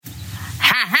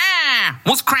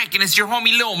What's cracking? It's your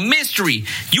homie Lil Mystery.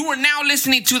 You are now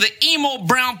listening to the Emo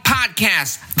Brown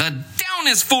Podcast, the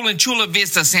downest fool in Chula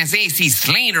Vista since AC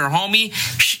Slater, homie.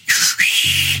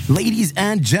 Ladies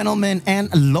and gentlemen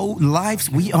and low lives,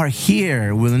 we are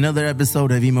here with another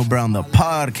episode of Emo Brown, the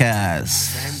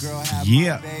podcast.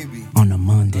 Yeah. On a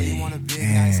Monday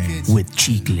with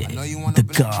Chicle, the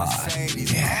God.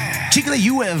 Yeah. Chicle,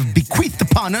 you have bequeathed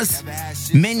upon us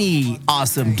many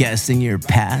awesome guests in your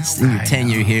past, in your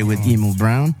tenure here with Emo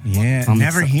Brown. Yeah.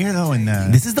 Never here, though, in the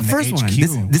This is the first one.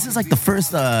 HQ. This is like the first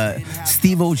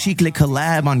Steve-O Chicle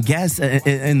collab on guests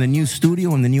in the new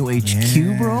studio, in the new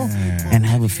HQ, bro. And I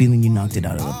have a feeling you knocked it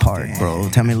out of the park, bro.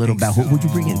 Tell me a little about who'd you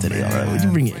bring in today, all right? Who'd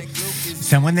you bring in?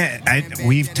 Someone that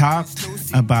we've talked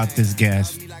about this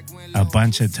guest a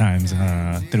bunch of times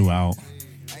throughout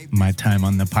my time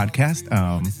on the podcast.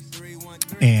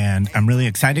 And I'm really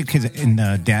excited because in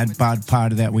the Dad Bod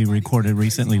Pod that we recorded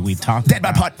recently, we talked Dad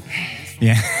Bod Pod.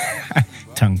 Yeah.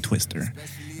 Tongue twister.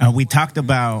 We talked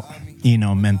about,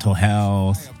 mental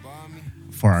health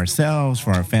for ourselves,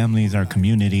 for our families, our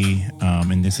community.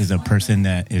 And this is a person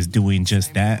that is doing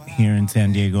just that here in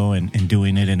San Diego and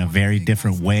doing it in a very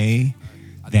different way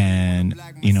than,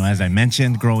 as I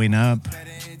mentioned, growing up,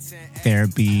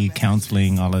 therapy,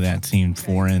 counseling, all of that seemed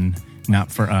foreign,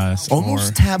 not for us.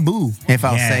 Almost taboo, if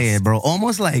I'll say it, bro.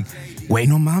 Almost like, wait,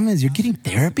 no mames, you're getting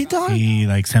therapy, dog?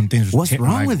 Like something's What's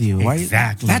wrong with you?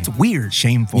 Exactly. That's weird.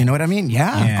 Shameful. You know what I mean?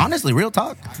 Yeah. Honestly, real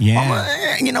talk.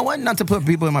 Yeah. You know what? Not to put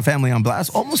people in my family on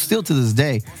blast, almost still to this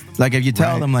day. Like if you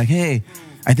tell them, like, hey,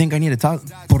 I think I need to talk.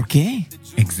 ¿Por qué?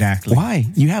 Exactly. Why?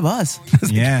 You have us.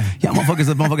 Yeah. Yeah,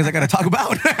 motherfuckers I got to talk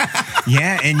about.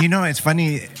 Yeah, and it's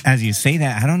funny, as you say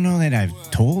that, I don't know that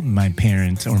I've told my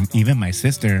parents or even my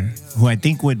sister, who I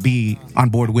think would be on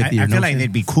board with you. I feel like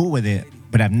they'd be cool with it,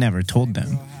 but I've never told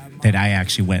them that I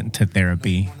actually went to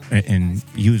therapy and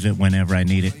use it whenever I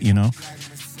need it,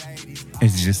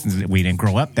 It's just we didn't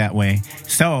grow up that way.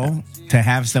 So to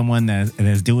have someone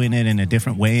that's doing it in a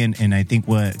different way, and I think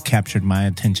what captured my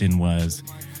attention was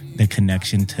the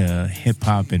connection to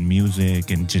hip-hop and music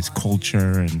and just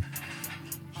culture, and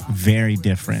very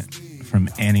different from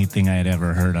anything I had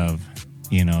ever heard of,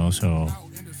 so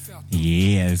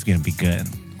yeah, it's going to be good.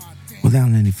 Without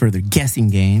any further guessing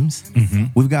games,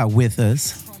 we've got with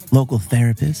us local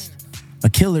therapist, a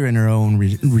killer in her own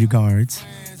regards,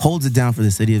 holds it down for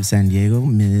the city of San Diego,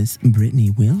 Miss Brittany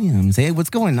Williams. Hey,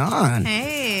 what's going on?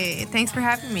 Hey, thanks for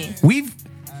having me.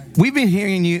 We've been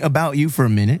hearing about you for a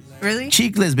minute. Really?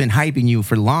 Chicle's been hyping you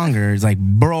for longer. It's like,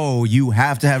 bro, you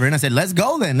have to have her. And I said, let's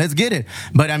go then. Let's get it.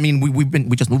 But I mean, we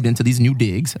just moved into these new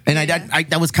digs. And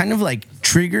I was kind of like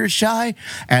trigger shy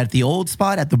at the old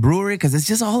spot at the brewery because it's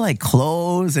just all like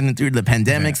closed. And through the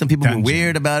pandemic, some people were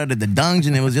weird about it at the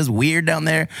dungeon. It was just weird down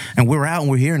there. And we're out and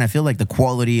we're here. And I feel like the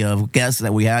quality of guests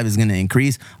that we have is going to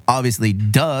increase. Obviously,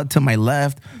 to my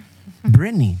left.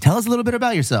 Brittany, tell us a little bit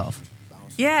about yourself.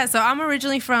 Yeah, so I'm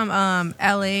originally from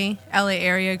LA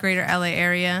area, greater LA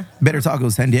area. Better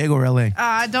tacos, San Diego or LA?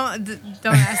 Don't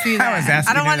ask me that.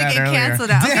 I don't want to get canceled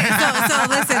out.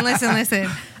 Okay, so listen.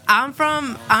 I'm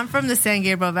from the San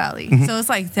Gabriel Valley. So it's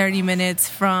like 30 minutes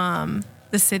from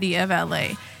the city of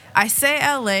LA. I say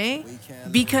LA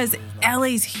because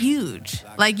LA's huge.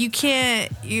 Like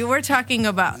we're talking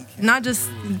about not just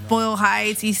Boyle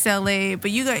Heights, East LA,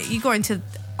 but you go into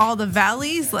all the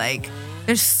valleys, like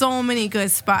there's so many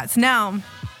good spots. Now,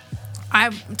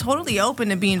 I'm totally open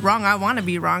to being wrong. I want to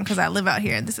be wrong because I live out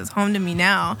here and this is home to me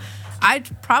now. I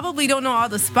probably don't know all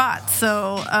the spots,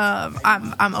 so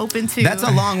I'm open to. That's a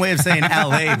long way of saying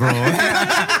LA, bro.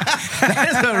 That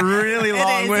is a really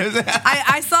long way of saying.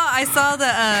 I saw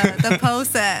the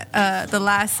post that the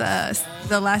last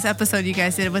episode you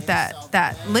guys did with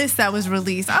that list that was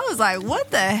released. I was like,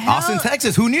 what the hell? Austin,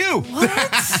 Texas. Who knew? What?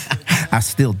 I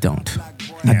still don't.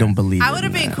 Yeah. I don't believe I would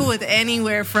have been cool with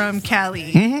anywhere from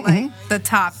Cali, the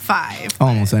top 5.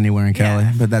 Almost anywhere in Cali,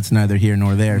 but that's neither here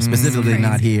nor there. Specifically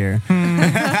not here.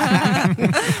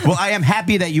 Well, I am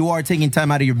happy that you are taking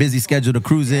time out of your busy schedule to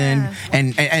cruise in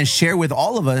and share with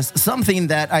all of us something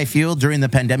that I feel during the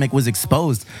pandemic was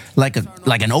exposed, like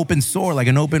an open sore, like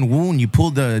an open wound. You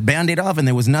pulled the Band-Aid off and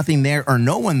there was nothing there or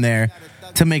no one there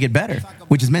to make it better,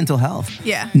 which is mental health.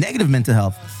 Yeah. Negative mental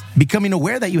health. Becoming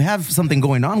aware that you have something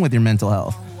going on with your mental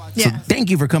health. So thank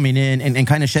you for coming in and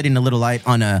kind of shedding a little light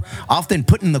on a often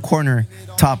put in the corner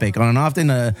topic, on an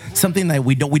often something that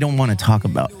we don't want to talk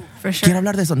about. For sure. Quiero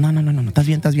hablar de eso. No. Estás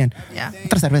bien. Yeah.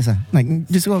 Otra cerveza. Like,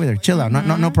 just go over there. Chill out.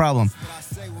 No problem.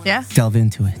 Yeah. Delve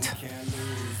into it.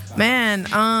 Man,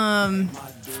 how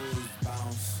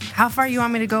far you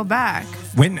want me to go back?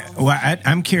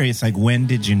 I'm curious, like, when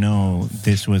did you know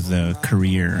this was a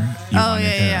career you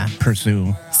wanted to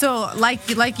pursue? So,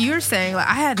 like you were saying, like,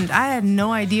 I had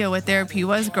no idea what therapy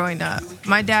was growing up.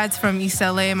 My dad's from East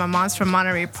LA, my mom's from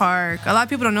Monterey Park. A lot of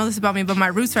people don't know this about me, but my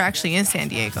roots are actually in San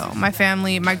Diego. My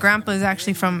grandpa is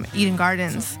actually from Eden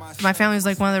Gardens. My family was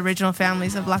like one of the original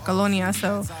families of La Colonia,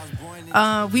 so...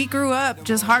 we grew up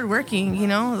just hardworking, you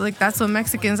know, like that's what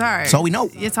Mexicans are. That's all we know.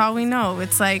 It's all we know.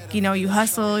 It's like, you know, you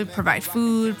hustle, you provide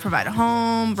food, provide a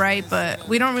home, right? But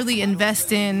we don't really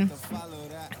invest in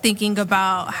thinking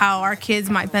about how our kids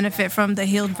might benefit from the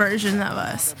healed version of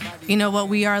us. You know, what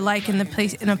we are like in a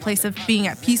place of being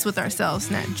at peace with ourselves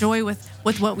and at joy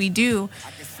with what we do.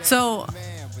 So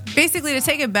basically, to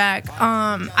take it back,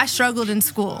 I struggled in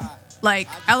school. Like,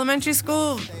 elementary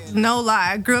school, no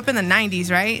lie, I grew up in the 90s,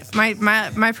 right?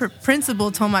 My principal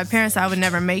told my parents I would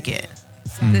never make it.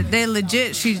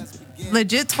 She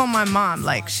legit told my mom,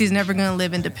 like, she's never going to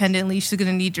live independently. She's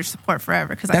going to need your support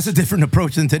forever. That's a different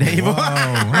approach than today.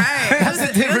 Right.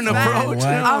 That's a different approach.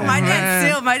 Wow. Oh, my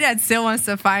dad still wants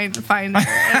to find her.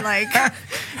 And, like,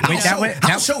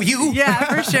 I'll show you.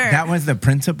 Yeah, for sure. That was the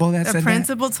principal that said that? The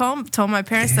principal told my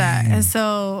parents that. And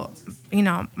so... You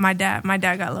know, my dad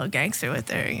got a little gangster with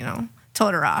her, you know,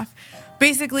 told her off.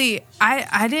 Basically,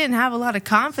 I didn't have a lot of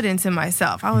confidence in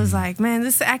myself. I was like, man,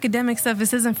 this academic stuff,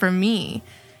 this isn't for me.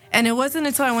 And it wasn't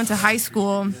until I went to high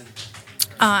school, and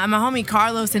my homie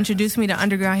Carlos introduced me to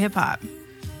underground hip hop.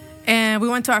 And we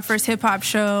went to our first hip hop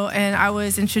show, and I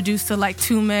was introduced to like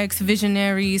Tumex,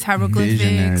 Visionaries,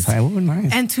 Hieroglyphics. Oh,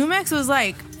 nice. And Tumex was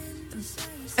like,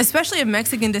 especially of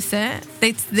Mexican descent,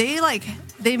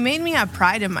 they made me have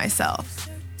pride in myself.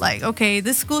 Like, okay,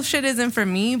 this school shit isn't for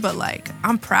me, but like,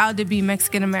 I'm proud to be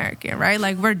Mexican American, right?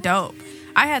 Like, we're dope.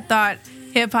 I had thought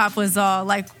hip hop was all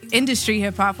like industry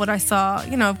hip hop. What I saw,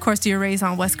 you know, of course, you're raised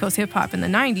on West Coast hip hop in the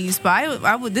 90s,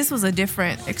 but this was a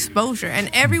different exposure. And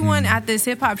everyone at this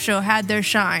hip hop show had their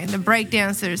shine. The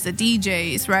breakdancers, the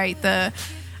DJs, right? The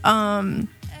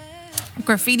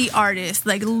graffiti artists,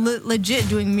 like legit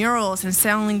doing murals and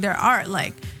selling their art.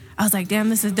 Like, I was like, damn,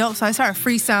 this is dope. So I started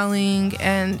freestyling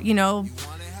and, you know,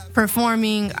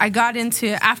 performing.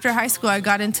 After high school, I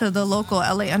got into the local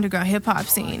LA underground hip hop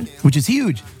scene. Which is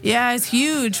huge. Yeah, it's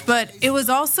huge. But it was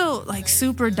also like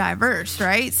super diverse,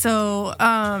 right? So,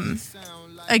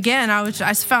 again, I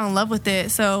just fell in love with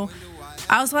it. So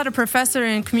I also had a professor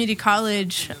in community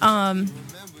college.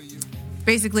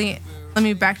 Basically, let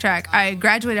me backtrack. I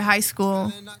graduated high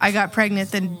school. I got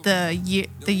pregnant the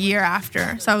year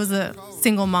after. So I was a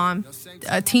single mom,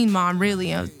 a teen mom, really.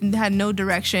 Had no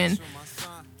direction.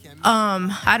 I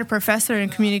had a professor in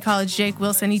community college, Jake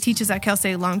Wilson. He teaches at Cal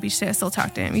State Long Beach. I still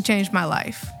talk to him. He changed my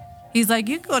life. He's like,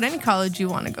 you can go to any college you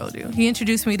want to go to. He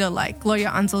introduced me to like Gloria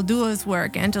Anzaldua's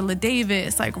work, Angela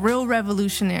Davis, like real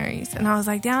revolutionaries. And I was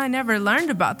like, damn, I never learned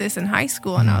about this in high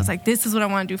school. And I was like, this is what I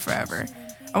want to do forever.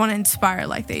 I want to inspire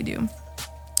like they do.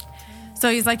 So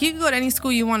he's like, you can go to any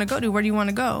school you want to go to. Where do you want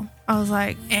to go? I was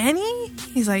like, any?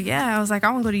 He's like, yeah. I was like,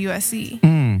 I want to go to USC.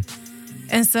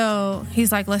 And so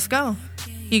he's like, let's go.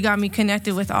 He got me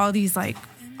connected with all these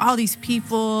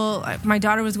people. Like, my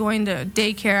daughter was going to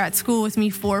daycare at school with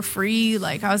me for free.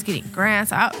 Like, I was getting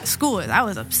grants. I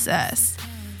was obsessed.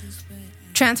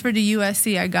 Transferred to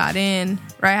USC. I got in.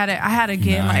 Right, I had to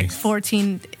get like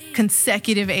 14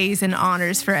 consecutive A's in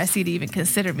honors for SC to even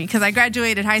consider me, because I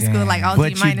graduated high school like all D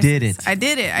minuses. But you did it. I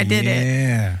did it.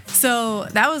 Yeah. So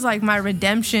that was like my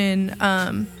redemption,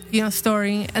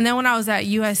 story. And then when I was at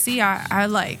USC, I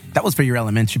like that was for your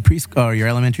elementary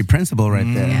principal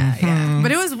right there. Yeah.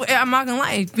 But it was, I'm not gonna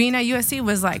lie, being at USC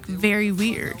was like very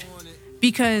weird,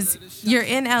 because you're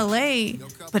in LA,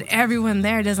 but everyone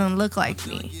there doesn't look like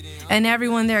me. And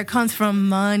everyone there comes from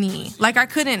money. Like, I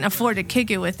couldn't afford to kick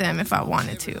it with them if I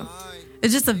wanted to.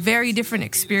 It's just a very different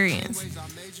experience.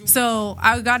 So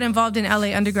I got involved in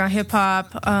LA underground hip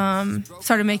hop,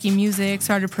 started making music,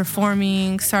 started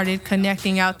performing, started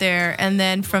connecting out there. And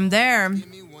then from there,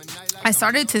 I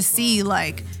started to see,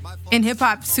 like, in hip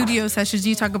hop studio sessions,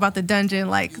 you talk about the dungeon.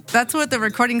 Like, that's what the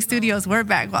recording studios were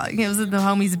back. Well, it was in the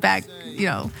homies' back,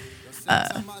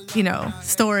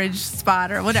 storage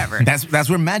spot or whatever. That's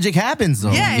where magic happens,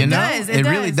 though. Yeah, it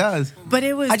really does. But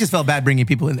it was. I just felt bad bringing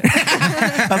people in there.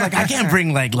 I was like, I can't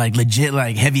bring like legit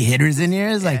like heavy hitters in here.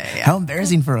 It's like how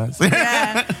embarrassing for us.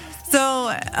 Yeah.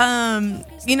 So,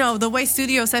 the way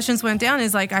studio sessions went down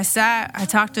is like I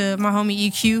talked to my homie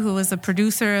EQ, who was a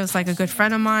producer. It was like a good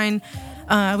friend of mine.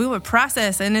 We would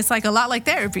process, and it's like a lot like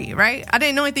therapy, right? I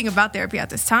didn't know anything about therapy at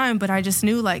this time, but I just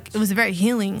knew like it was very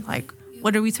healing. Like,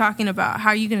 what are we talking about? How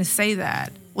are you going to say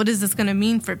that? What is this going to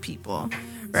mean for people,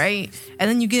 right? And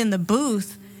then you get in the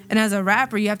booth, And as a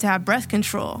rapper, you have to have breath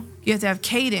control. You have to have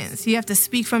cadence. You have to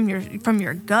speak from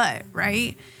your gut,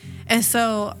 right? And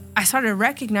so I started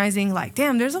recognizing, like,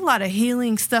 damn, there's a lot of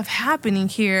healing stuff happening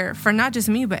here for not just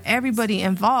me, but everybody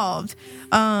involved.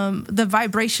 The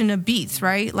vibration of beats,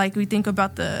 right? Like, we think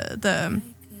about the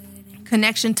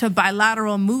connection to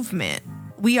bilateral movement.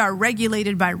 We are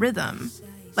regulated by rhythm.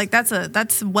 Like,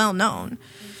 that's well known.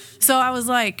 So I was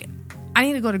like, I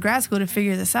need to go to grad school to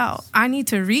figure this out. I need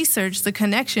to research the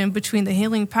connection between the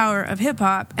healing power of hip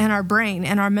hop and our brain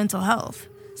and our mental health.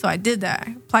 So I did that.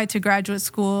 I applied to graduate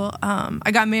school.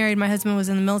 I got married. My husband was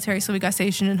in the military, so we got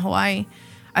stationed in Hawaii.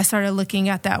 I started looking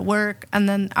at that work, and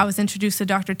then I was introduced to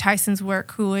Dr. Tyson's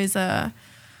work, who is a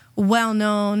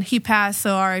well-known. He passed,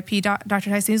 so R.I.P. Dr.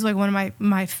 Tyson. He's like one of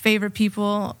my favorite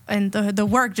people, and the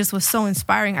work just was so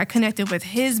inspiring. I connected with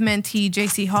his mentee,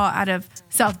 J.C. Hall, out of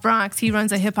South Bronx. He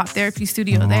runs a hip-hop therapy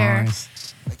studio there.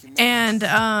 And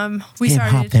we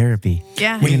started hip-hop therapy.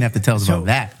 Yeah. We didn't have to tell us about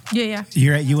that. Yeah.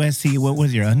 You're at USC. What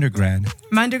was your undergrad?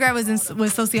 My undergrad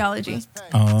was sociology.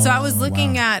 Oh, so I was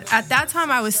looking at that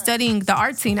time I was studying the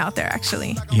art scene out there,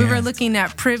 actually. Yeah. We were looking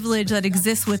at privilege that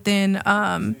exists within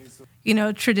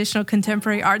traditional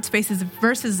contemporary art spaces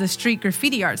versus the street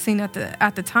graffiti art scene at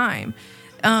the time.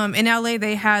 In LA,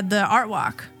 they had the art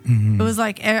walk. Mm-hmm. It was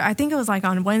like, I think it was like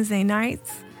on Wednesday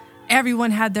nights.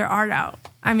 Everyone had their art out.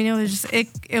 I mean,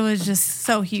 it was just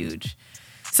so huge.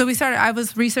 So I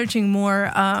was researching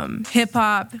more hip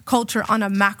hop culture on a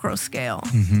macro scale.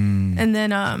 Mm-hmm. And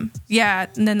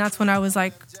then that's when I was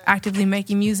like actively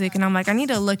making music. And I'm like, I need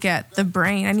to look at the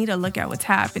brain. I need to look at what's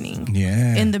happening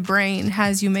in the brain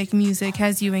as you make music,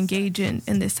 as you engage in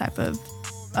this type of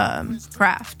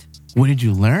craft. What did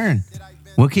you learn?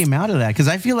 What came out of that? Because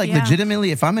I feel like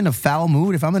legitimately, if I'm in a foul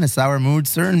mood, if I'm in a sour mood,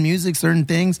 certain music, certain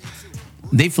things,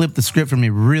 they flip the script for me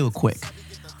real quick.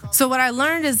 So what I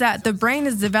learned is that the brain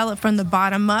is developed from the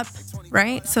bottom up,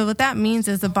 right? So what that means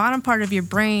is the bottom part of your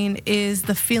brain is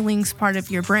the feelings part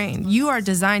of your brain. You are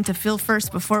designed to feel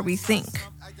first before we think.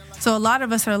 So a lot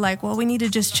of us are like, well, we need to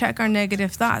just check our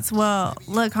negative thoughts. Well,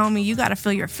 look, homie, you got to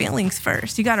feel your feelings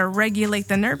first. You got to regulate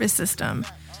the nervous system.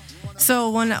 So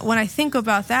when I think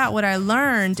about that, what I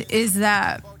learned is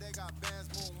that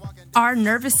our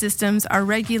nervous systems are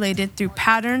regulated through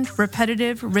patterned,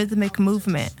 repetitive, rhythmic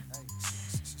movement.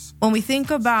 When we think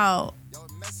about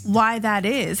why that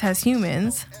is as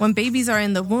humans, when babies are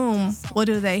in the womb, what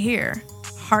do they hear?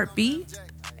 Heartbeat,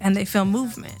 and they feel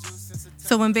movement.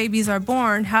 So when babies are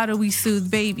born, how do we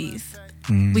soothe babies?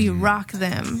 We rock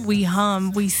them, we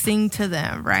hum, we sing to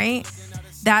them, right?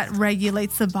 That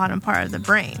regulates the bottom part of the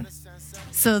brain.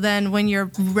 So then when your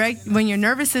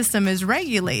nervous system is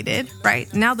regulated,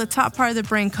 right, now the top part of the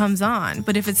brain comes on.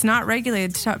 But if it's not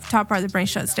regulated, the top part of the brain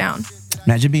shuts down.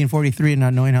 Imagine being 43 and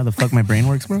not knowing how the fuck my brain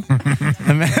works, bro. But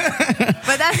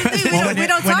that's the thing. We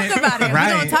don't talk about it.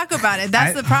 Right. We don't talk about it.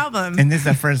 That's the problem. And this is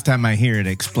the first time I hear it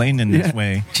explained in this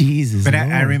way. Jesus. But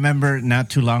I remember not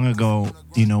too long ago,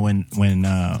 when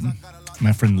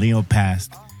my friend Leo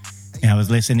passed, and I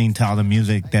was listening to all the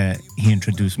music that he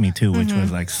introduced me to, which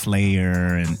was like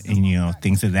Slayer and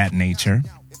things of that nature.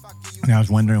 And I was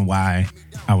wondering why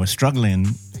I was struggling.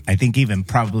 I think even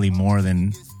probably more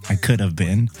than I could have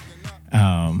been.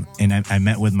 And I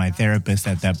met with my therapist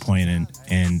at that point,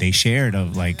 and they shared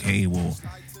of like, hey, well,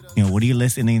 what are you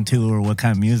listening to, or what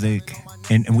kind of music?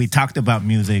 And we talked about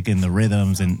music and the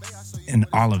rhythms and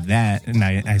all of that. And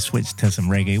I switched to some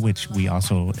reggae, which we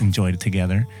also enjoyed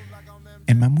together.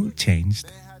 And my mood changed,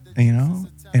 and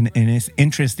it's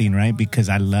interesting, right? Because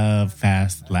I love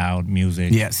fast, loud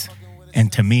music. Yes. And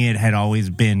to me, it had always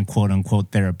been quote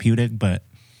unquote therapeutic, but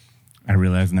I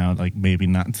realize now, like, maybe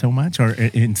not so much, or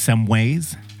in some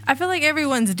ways. I feel like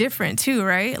everyone's different too,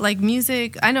 right? Like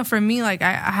music, I know for me, like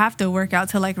I have to work out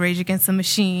to like Rage Against the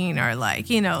Machine, or like,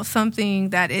 something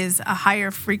that is a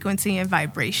higher frequency and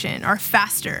vibration, or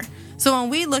faster. So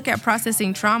when we look at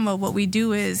processing trauma, what we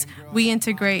do is we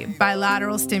integrate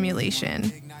bilateral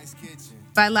stimulation.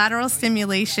 Bilateral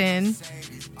stimulation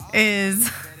is...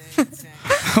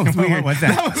 What's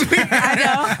that? That was weird. I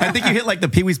know. I think you hit like the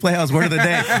Pee-wee's Playhouse word of the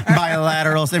day.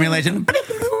 Bilateral stimulation.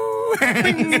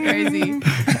 It's crazy.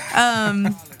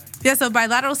 So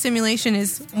bilateral stimulation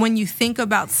is when you think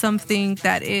about something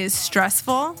that is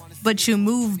stressful, but you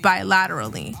move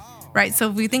bilaterally, right? So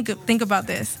if we think about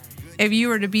this. If you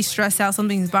were to be stressed out,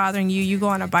 something's bothering you, you go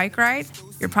on a bike ride,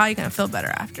 you're probably going to feel better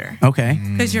after. Okay.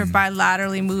 Because you're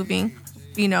bilaterally moving,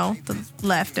 the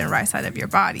left and right side of your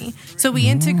body. So we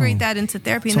integrate that into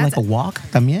therapy. So and like a walk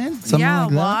también? Yeah,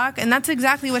 like a walk. And that's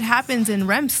exactly what happens in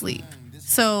REM sleep.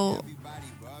 So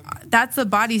that's the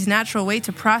body's natural way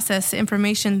to process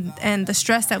information and the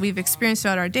stress that we've experienced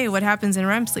throughout our day. What happens in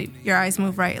REM sleep? Your eyes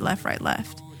move right,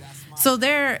 left. So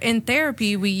there in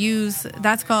therapy, we use,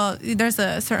 there's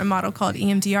a certain model called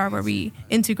EMDR where we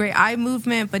integrate eye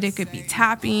movement, but it could be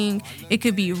tapping, it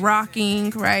could be rocking,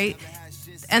 right?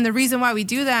 And the reason why we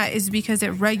do that is because it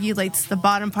regulates the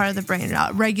bottom part of the brain,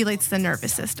 it regulates the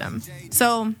nervous system.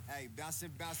 So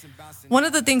one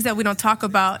of the things that we don't talk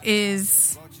about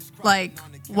is, like,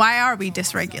 why are we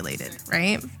dysregulated,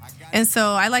 right? And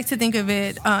so I like to think of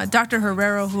it, Dr.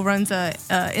 Herrero, who runs a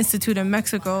institute in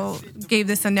Mexico, gave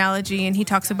this analogy, and he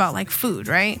talks about, like, food,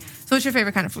 right? So what's your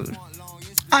favorite kind of food?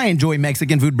 I enjoy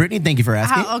Mexican food, Brittany. Thank you for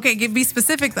asking. Okay, be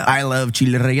specific, though. I love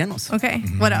chile rellenos. Okay,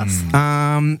 what else?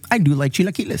 I do like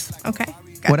chilaquiles. Okay.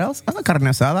 What else? Carne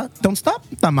asada. Don't stop.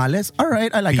 Tamales. All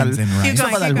right. I like beans and rice.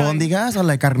 sopa de albóndigas. I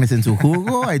like carnes en su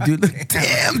jugo. I do.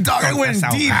 Damn, dog, I went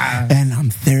deep. And I'm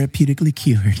therapeutically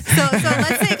cured. So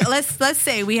let's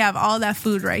say we have all that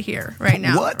food right here, right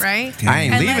now. What? Right? I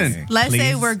ain't leaving. Let's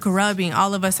say we're grubbing.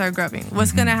 All of us are grubbing.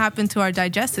 What's going to happen to our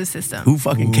digestive system? Who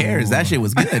fucking cares? That shit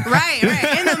was good. Right.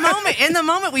 In the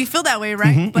moment, we feel that way,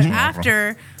 right? But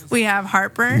after, we have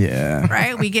heartburn. Yeah.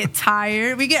 Right? We get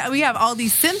tired. We have all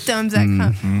these symptoms that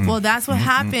come. Well, that's what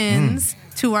happens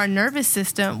to our nervous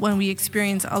system when we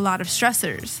experience a lot of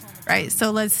stressors, right?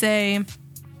 So let's say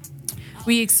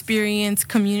we experience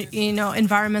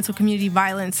environmental community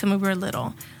violence when we were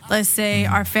little. Let's say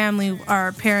our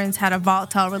parents had a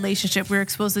volatile relationship. We were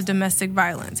exposed to domestic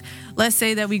violence. Let's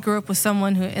say that we grew up with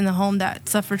someone who in the home that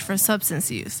suffered from substance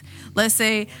use. Let's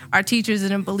say our teachers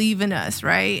didn't believe in us,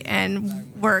 right?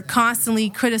 And were constantly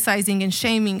criticizing and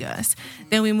shaming us.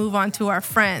 Then we move on to our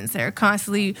friends. They're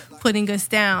constantly putting us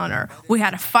down, or we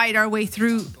had to fight our way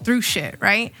through shit,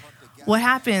 right? What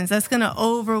happens? That's going to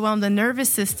overwhelm the nervous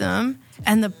system,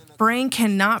 and the brain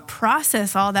cannot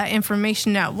process all that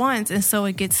information at once, and so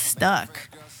it gets stuck.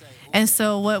 And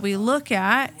so what we look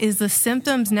at is the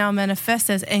symptoms now manifest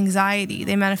as anxiety.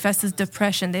 They manifest as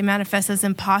depression. They manifest as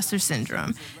imposter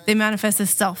syndrome. They manifest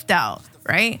as self-doubt,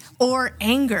 right? Or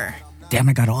anger. Damn,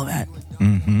 I got all that.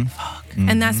 Fuck.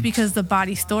 And that's because the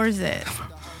body stores it.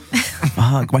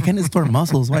 Fuck, why can't it store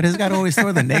muscles? Why does it got to always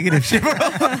store the negative shit, bro?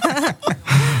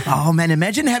 Oh, man,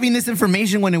 imagine having this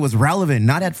information when it was relevant,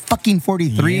 not at fucking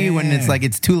 43 when it's like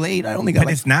it's too late. I only got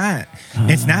But it's not.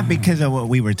 It's not because of what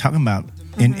we were talking about.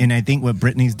 And I think what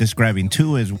Brittany's describing,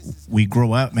 too, is we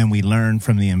grow up and we learn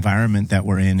from the environment that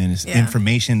we're in, and it's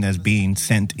information that's being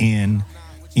sent in,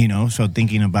 so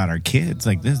thinking about our kids,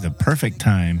 like, this is the perfect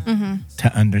time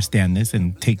to understand this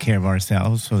and take care of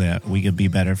ourselves so that we could be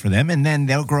better for them. And then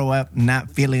they'll grow up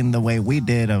not feeling the way we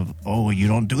did of, oh, you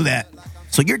don't do that.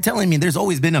 So you're telling me there's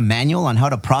always been a manual on how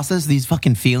to process these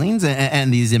fucking feelings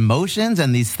and these emotions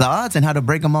and these thoughts and how to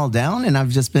break them all down, and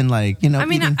I've just been like, I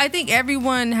mean, I think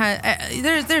everyone has.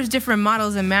 There's different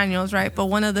models and manuals, right? But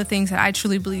one of the things that I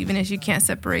truly believe in is you can't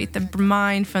separate the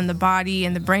mind from the body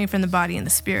and the brain from the body and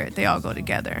the spirit. They all go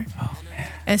together. Oh, man.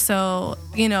 And so,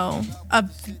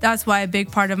 that's why a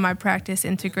big part of my practice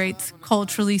integrates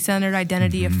culturally centered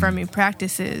identity affirming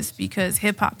practices, because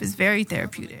hip hop is very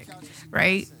therapeutic,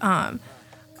 right?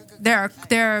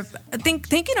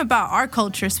 Thinking about our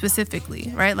culture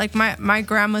specifically, right? Like my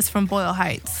grandma's from Boyle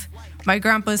Heights. My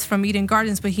grandpa's from Eden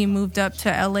Gardens, but he moved up to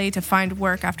LA to find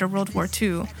work after World War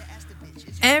II.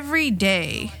 Every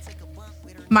day,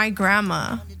 my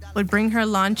grandma would bring her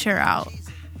lawn chair out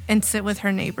and sit with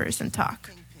her neighbors and talk.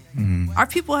 Our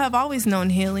people have always known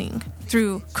healing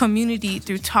through community,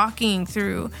 through talking,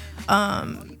 through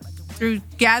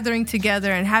gathering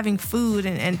together and having food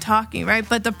and talking, right?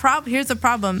 But here's the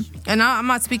problem, and I'm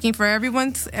not speaking for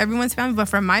everyone's family, but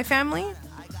for my family,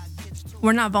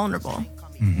 we're not vulnerable.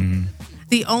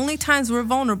 The only times we're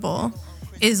vulnerable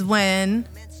is when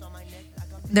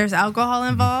there's alcohol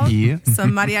involved,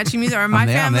 some mariachi music, or my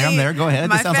family. I'm there. Go ahead.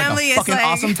 My this sounds family like a fucking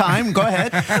awesome time. Go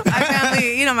ahead. My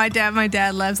family, my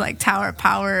dad loves like Tower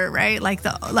Power, right? Like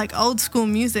old school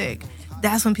music.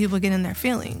 That's when people get in their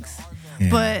feelings. Yeah.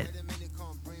 But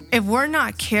if we're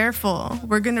not careful,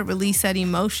 we're going to release that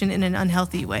emotion in an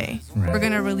unhealthy way. Right. We're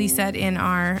going to release that in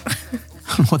our...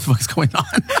 What the fuck's going on?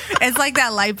 It's like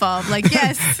that light bulb. Like,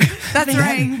 yes, that's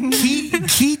right.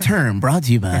 Key term brought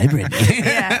to you by Brittany.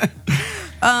 Yeah.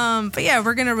 But yeah,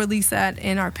 we're going to release that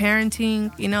in our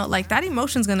parenting. Like that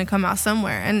emotion's going to come out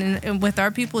somewhere. And with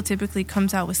our people, it typically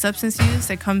comes out with substance use.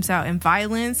 It comes out in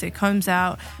violence. It comes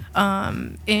out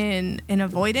in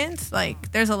avoidance.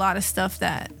 Like there's a lot of stuff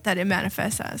that it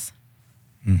manifests as.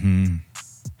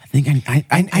 I think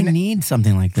I need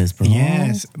something like this, bro.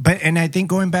 Yes. And I think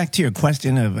going back to your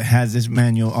question of has this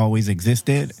manual always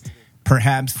existed,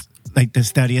 perhaps like the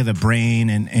study of the brain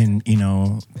and you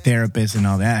know, therapists and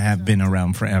all that have been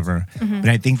around forever. But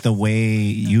I think the way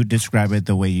you describe it,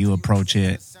 the way you approach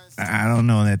it, I don't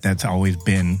know that that's always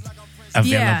been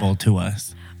available to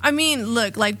us. I mean,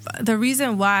 look, like the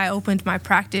reason why I opened my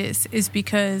practice is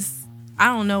because I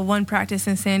don't know one practice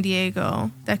in San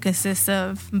Diego that consists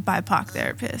of BIPOC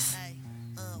therapists.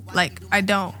 Like, I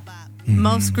don't.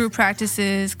 Most group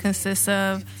practices consist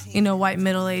of, you know, white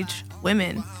middle-aged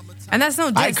women. And that's no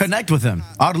diss. I connect with them.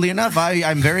 Oddly enough,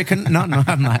 I'm very... no,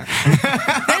 I'm not.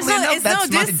 That's my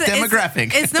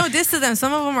demographic. It's no diss to them.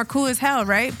 Some of them are cool as hell,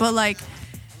 right? But, like,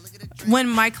 when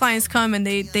my clients come and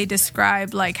they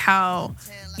describe, like, how,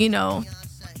 you know,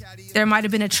 there might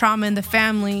have been a trauma in the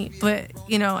family, but,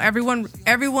 you know,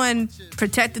 everyone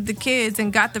protected the kids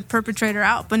and got the perpetrator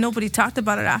out, but nobody talked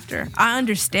about it after. I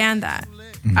understand that.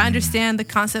 I understand the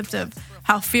concept of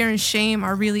how fear and shame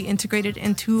are really integrated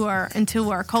into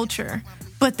our culture.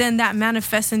 But then that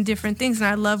manifests in different things. And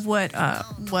I love what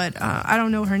I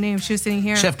don't know her name. She was sitting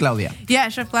here. Chef Claudia. Yeah,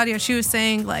 Chef Claudia. She was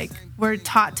saying, like, we're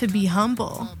taught to be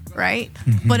humble, right?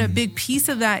 But a big piece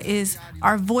of that is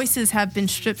our voices have been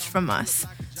stripped from us.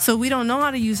 So we don't know how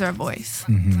to use our voice,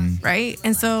 right?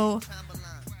 And so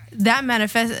that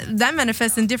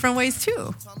manifests in different ways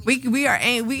too. We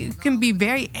can be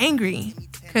very angry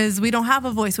because we don't have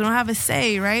a voice, we don't have a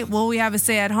say, right? Well, we have a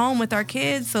say at home with our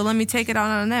kids, so let me take it out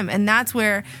on them. And that's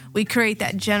where we create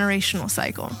that generational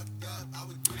cycle.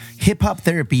 Hip-hop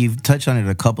therapy, you've touched on it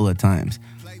a couple of times.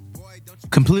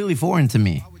 Completely foreign to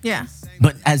me. Yeah.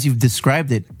 But as you've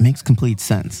described it, makes complete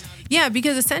sense. Yeah,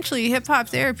 because essentially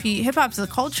hip-hop's a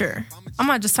culture. I'm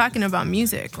not just talking about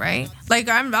music, right? Like,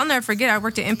 I'll never forget, I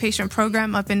worked an inpatient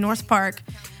program up in North Park.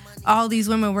 All these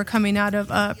women were coming out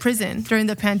of prison during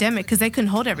the pandemic because they couldn't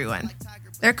hold everyone.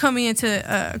 They're coming into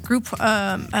a group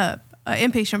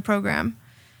inpatient program.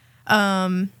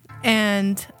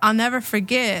 And I'll never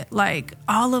forget, like,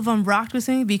 all of them rocked with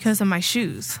me because of my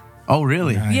shoes. Oh,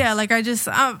 really? Nice. Yeah, like, I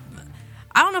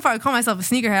don't know if I would call myself a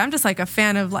sneakerhead. I'm just, like, a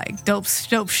fan of, like, dope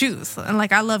shoes. And,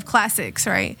 like, I love classics,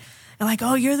 right? And, like,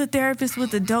 oh, you're the therapist with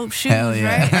the dope shoes,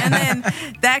 yeah. right? And then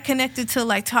that connected to,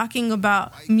 like, talking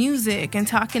about music and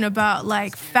talking about,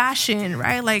 like, fashion,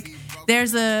 right? Like,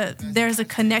 there's a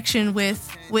connection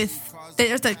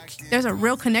there's a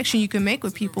real connection you can make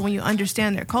with people when you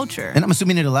understand their culture. And I'm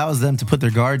assuming it allows them to put their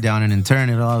guard down, and in turn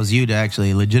it allows you to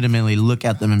actually legitimately look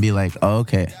at them and be like, oh,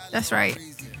 okay. That's right.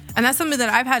 And that's something that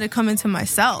I've had to come into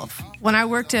myself. When I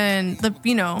worked in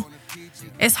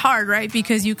it's hard, right?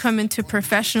 Because you come into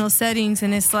professional settings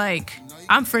and it's like,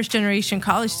 I'm first generation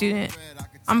college student.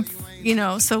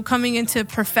 So coming into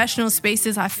professional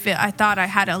spaces, I thought I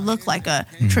had to look like a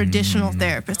traditional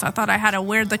therapist. I thought I had to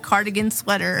wear the cardigan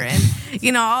sweater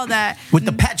and, all that. With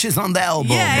the patches on the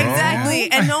elbow, yeah, bro.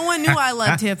 Exactly. And no one knew I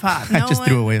loved hip hop. I just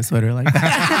threw away a sweater like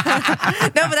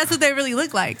that. No, but that's what they really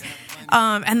look like.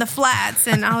 And the flats.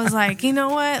 And I was like, you know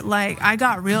what? Like, I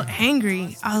got real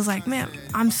angry. I was like, man,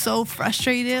 I'm so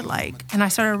frustrated. Like, and I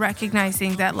started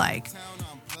recognizing that, like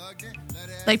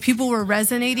people were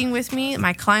resonating with me.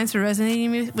 My clients were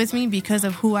resonating with me because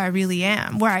of who I really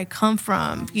am, where I come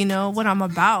from, what I'm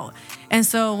about. And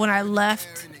so when I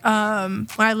left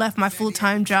my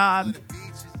full-time job,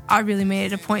 I really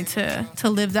made it a point to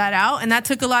live that out. And that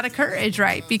took a lot of courage,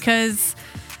 right? Because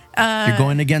you're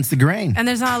going against the grain. And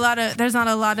there's not a lot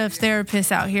of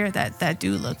therapists out here that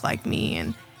do look like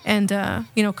me and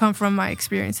come from my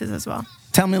experiences as well.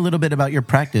 Tell me a little bit about your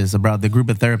practice, about the group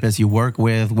of therapists you work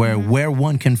with, where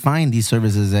one can find these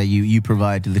services that you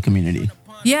provide to the community.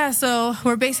 Yeah, so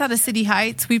we're based out of City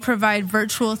Heights. We provide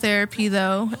virtual therapy,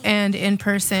 though, and in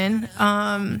person.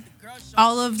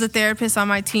 All of the therapists on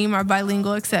my team are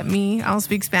bilingual except me. I don't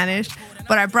speak Spanish,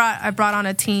 but I brought on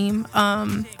a team.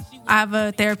 I have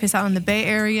a therapist out in the Bay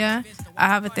Area. I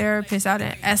have a therapist out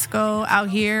in Esco out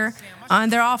here.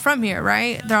 And they're all from here,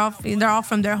 right? They're all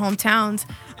from their hometowns.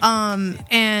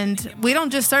 And we don't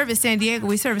just service San Diego,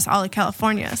 we service all of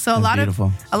California. So a lot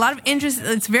of interest.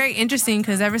 It's very interesting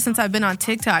because ever since I've been on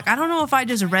TikTok, I don't know if I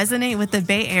just resonate with the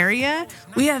Bay Area.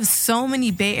 We have so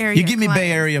many Bay Area You give me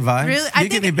Bay Area vibes. Really? You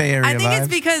give me Bay Area vibes. I think it's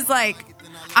because, like,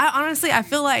 I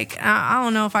feel like, I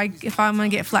don't know if I'm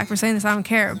going to get flack for saying this, I don't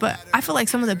care, but I feel like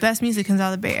some of the best music comes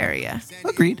out of the Bay Area.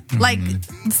 Agreed. Like,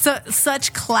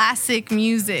 such classic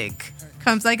music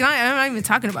comes, like, I'm not even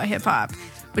talking about hip hop,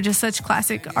 but just such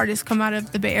classic artists come out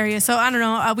of the Bay Area. So I don't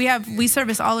know. We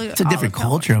service all of. It's a different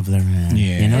culture over there, man.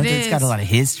 Yeah, it's got a lot of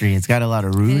history. It's got a lot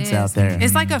of roots out there.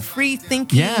 It's like a free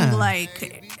thinking,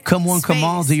 like, come one, come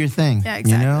all, do your thing. Yeah,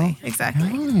 exactly. Exactly.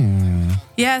 Oh.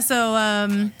 Yeah.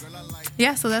 So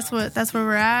so that's where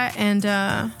we're at, and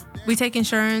we take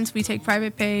insurance, we take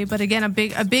private pay, but again, a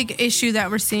big issue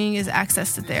that we're seeing is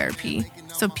access to therapy.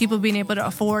 So people being able to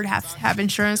afford have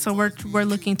insurance. So we're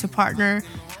looking to partner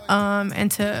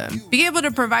and to be able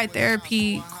to provide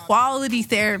therapy, quality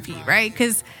therapy, right?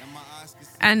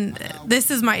 And this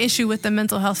is my issue with the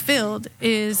mental health field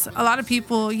is a lot of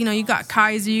people, you got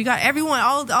Kaiser, you got everyone,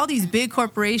 all these big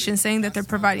corporations saying that they're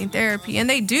providing therapy, and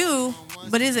they do,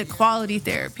 but is it quality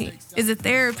therapy? Is it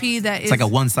therapy that it's like a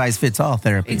one-size-fits-all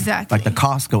therapy? Exactly. Like the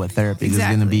Costco at therapy. Exactly.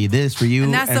 There's going to be this for you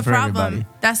and for everybody.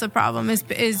 That's the problem is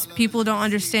people don't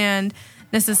understand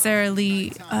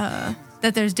necessarily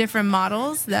that there's different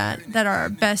models that are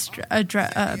best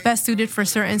suited for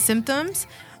certain symptoms.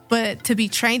 But to be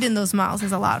trained in those models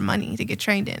is a lot of money to get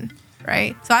trained in,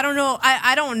 right? So I don't know.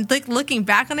 I don't like looking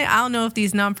back on it. I don't know if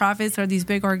these nonprofits or these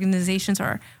big organizations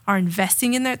are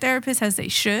investing in their therapists as they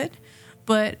should.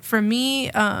 But for me,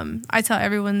 I tell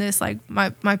everyone this: like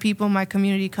my people, my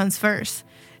community comes first,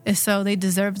 and so they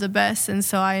deserve the best, and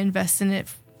so I invest in it,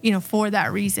 for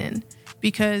that reason,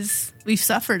 because we've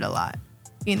suffered a lot,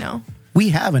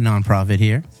 We have a nonprofit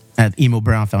here at Emo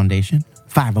Brown Foundation.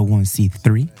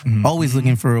 501c3, always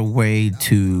looking for a way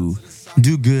to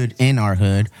do good in our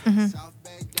hood.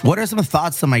 What are some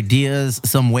thoughts, some ideas,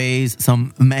 some ways,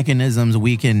 some mechanisms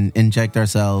we can inject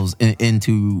ourselves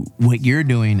into what you're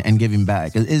doing and giving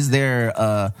back? Is there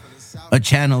a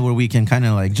channel where we can kind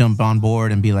of like jump on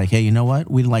board and be like, hey, you know what?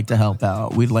 We'd like to help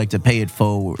out. We'd like to pay it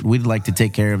forward. We'd like to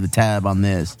take care of the tab on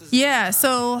this. Yeah.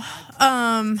 So,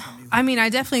 I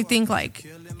definitely think like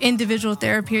individual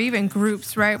therapy or even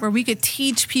groups, right, where we could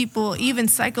teach people even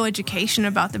psychoeducation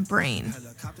about the brain.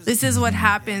 This is what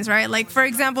happens, right? Like, for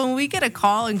example, when we get a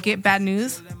call and get bad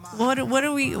news, where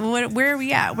are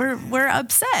we at? We're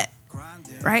upset,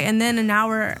 right? And then an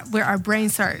hour where our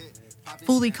brains start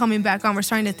fully coming back on, we're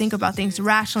starting to think about things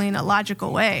rationally in a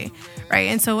logical way, right?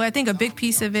 And so I think a big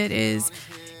piece of it is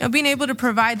being able to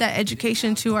provide that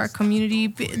education to our community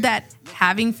that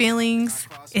having feelings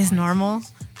is normal,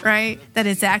 right? That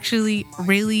it's actually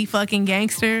really fucking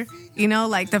gangster.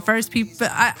 Like the first people,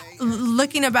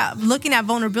 looking at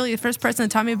vulnerability, the first person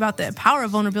to tell me about the power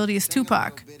of vulnerability is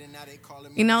Tupac.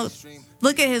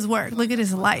 Look at his work, look at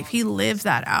his life. He lives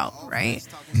that out, right?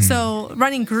 So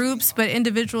running groups, but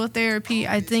individual therapy,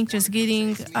 I think just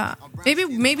getting,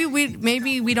 maybe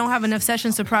we don't have enough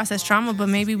sessions to process trauma, but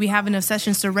maybe we have enough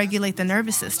sessions to regulate the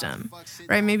nervous system,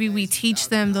 right? Maybe we teach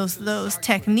them those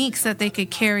techniques that they could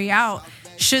carry out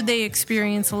should they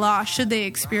experience loss, should they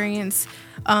experience,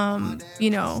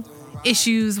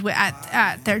 issues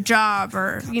at their job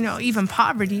or, even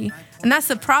poverty. And that's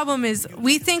the problem is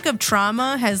we think of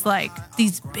trauma as like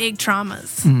these big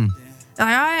traumas.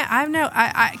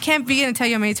 I can't begin to tell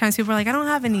you how many times people are like, I don't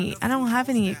have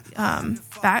any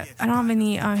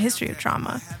history of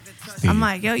trauma. I'm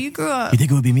like, yo, you grew up. You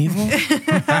think it would be me?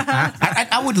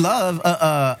 I would love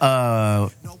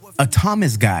a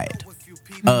Thomas guide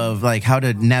of like how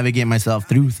to navigate myself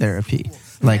through therapy.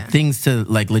 Like things to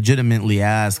like legitimately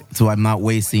ask so I'm not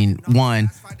wasting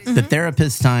the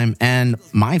therapist's time and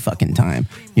my fucking time.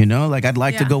 Like I'd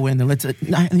like to go in and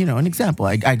an example.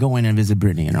 I go in and visit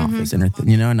Brittany in her office and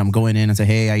and I'm going in and say,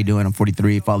 hey, how you doing? I'm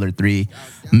 43, father of 3,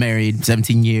 married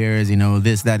 17 years,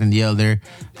 this, that, and the other.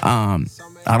 I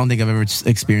don't think I've ever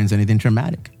experienced anything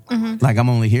traumatic. Like I'm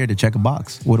only here to check a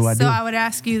box. What do I do? So I would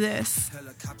ask you this.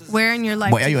 Where in your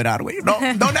life? Boy, are you an out of way? No,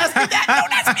 don't ask me that.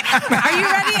 Don't ask me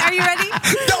that. Are you ready?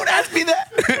 Don't ask me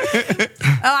that.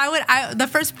 The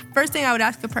first thing I would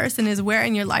ask the person is, where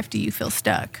in your life do you feel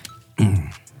stuck?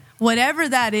 Whatever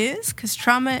that is, because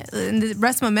trauma, and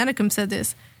Resmaa Menakem said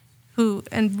this,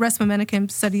 and Resmaa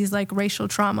Menakem studies like racial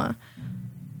trauma.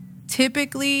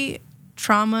 Typically,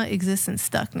 trauma exists in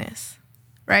stuckness,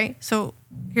 right? So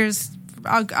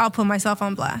I'll put myself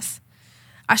on blast.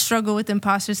 I struggle with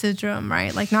imposter syndrome,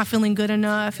 right? Like not feeling good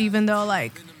enough, even though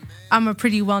like I'm a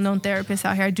pretty well-known therapist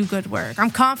out here. I do good work.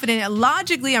 I'm confident.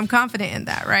 Logically, I'm confident in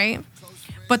that, right?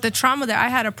 But the trauma that I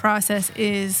had to process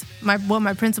is what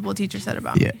my principal teacher said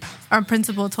about me. Our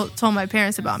principal told my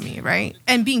parents about me, right?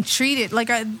 And being treated like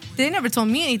they never told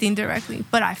me anything directly,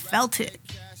 but I felt it,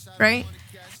 right?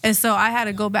 And so I had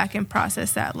to go back and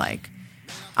process that, like,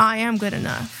 I am good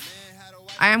enough.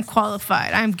 I am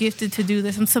qualified. I am gifted to do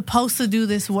this. I'm supposed to do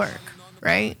this work,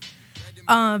 right?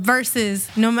 Versus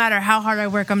no matter how hard I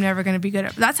work, I'm never going to be good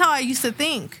at it. That's how I used to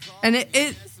think. And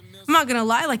I'm not going to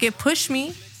lie, like it pushed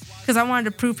me because I wanted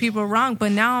to prove people wrong.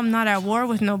 But now I'm not at war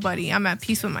with nobody. I'm at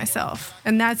peace with myself.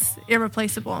 And that's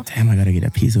irreplaceable. Damn, I got to get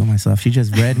at peace with myself. She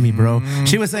just read me, bro.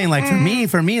 She was saying like,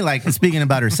 for me, like speaking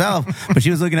about herself, but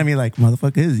she was looking at me like,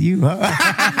 motherfucker, is you,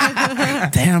 huh?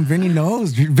 Damn, Brittany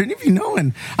knows. Brittany be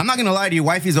knowing. I'm not gonna lie to you.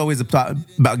 Wifey's always about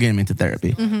getting me into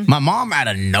therapy. My mom out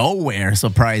of nowhere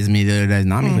surprised me the other day.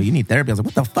 Nami, like, you need therapy. I was like,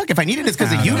 what the fuck? If I needed this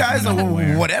because of you guys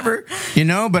or whatever, you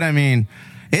know. But I mean,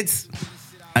 it's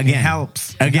again it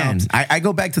helps. I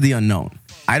go back to the unknown.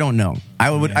 I don't know.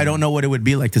 I don't know what it would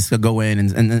be like to go in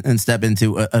and step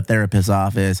into a therapist's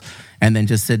office and then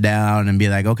just sit down and be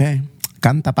like, okay,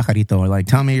 canta pajarito, or like,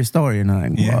 tell me your story. And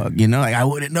I'm like, well, you know, like, I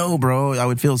wouldn't know, bro. I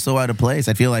would feel so out of place.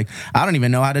 I feel like I don't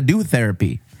even know how to do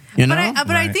therapy. You know?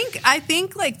 But I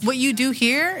think like what you do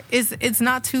here is it's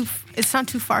not too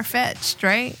far fetched,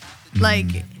 right?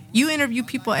 Like, you interview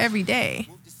people every day.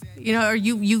 You know, or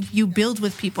you build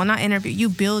with people, not interview. You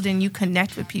build and you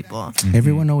connect with people.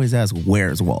 Everyone always asks,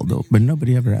 where's Waldo? But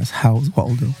nobody ever asks, how's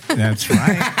Waldo? That's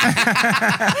right.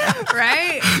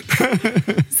 Right?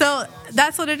 So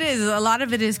that's what it is. A lot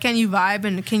of it is, can you vibe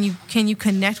and can you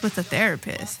connect with a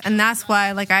therapist? And that's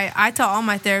why, like, I tell all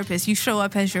my therapists, you show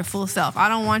up as your full self. I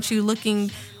don't want you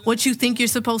looking what you think you're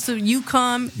supposed to. You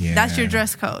come, that's your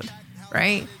dress code,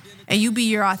 right? And you be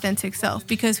your authentic self.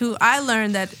 Because I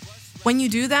learned that when you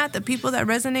do that, the people that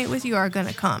resonate with you are going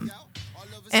to come.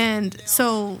 And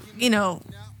so, you know,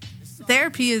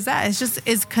 therapy is that.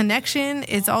 It's connection.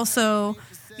 It's also,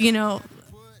 you know,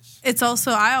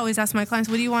 I always ask my clients,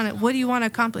 what do you want to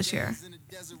accomplish here?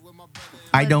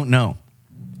 I don't know.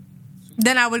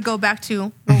 Then I would go back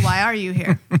to, well, why are you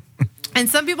here? And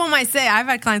some people might say, I've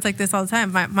had clients like this all the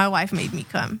time. My wife made me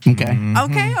come. Okay.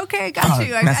 Okay, got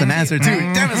you. That's an answer, too.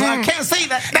 Damn it, so I can't say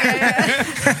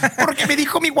that. Porque me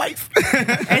dijo mi wife.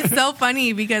 It's so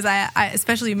funny because I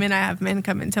especially men, I have men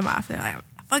come into my office. They're like,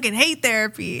 I fucking hate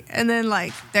therapy. And then,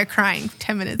 like, they're crying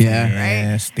 10 minutes later,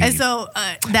 right? Steve. And so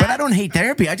but I don't hate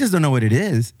therapy. I just don't know what it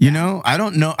is. You know? I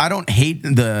don't hate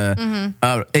the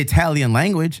Italian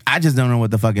language. I just don't know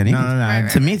what the fuck it is. No.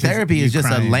 To me, therapy is just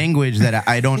a language that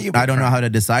I don't know how to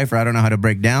decipher. I don't know how to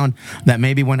break down. That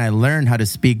maybe when I learn how to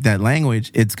speak that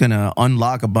language, it's going to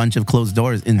unlock a bunch of closed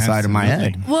doors inside of my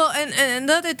head. Well, and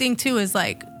the other thing, too, is,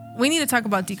 like, we need to talk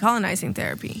about decolonizing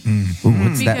therapy. Ooh,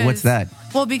 what's that?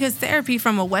 Well, because therapy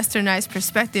from a westernized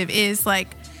perspective is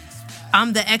like,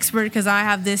 I'm the expert because I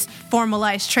have this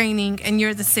formalized training and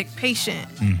you're the sick patient.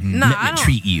 No, Let me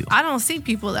treat you. I don't see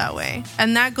people that way.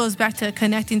 And that goes back to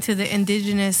connecting to the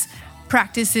indigenous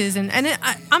practices. And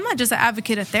I'm not just an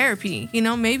advocate of therapy. You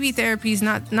know, maybe therapy is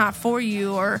not for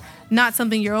you or not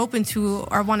something you're open to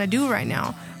or want to do right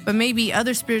now. But maybe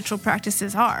other spiritual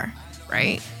practices are,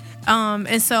 right?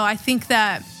 And so I think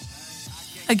that,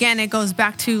 again, it goes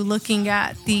back to looking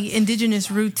at the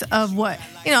indigenous roots of what,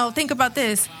 you know, think about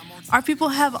this. Our people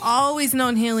have always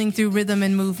known healing through rhythm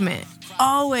and movement.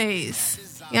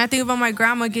 Always. You know, I think about my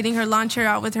grandma getting her lawn chair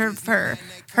out with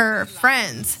her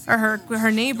friends or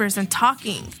her neighbors and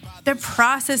talking. They're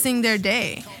processing their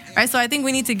day, right? So I think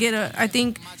we need to I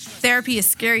think therapy is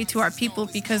scary to our people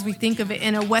because we think of it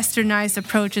in a westernized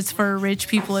approach. It's for rich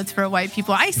people. It's for white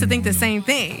people. I used to think the same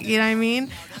thing. You know what I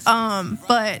mean?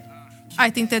 But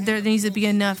I think that there needs to be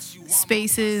enough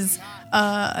spaces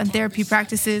and therapy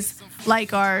practices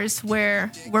like ours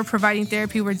where we're providing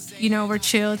therapy. We're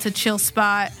chill. It's a chill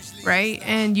spot, right?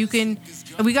 And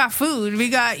we got food. We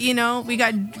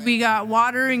got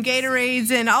water and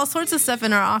Gatorades and all sorts of stuff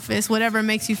in our office, whatever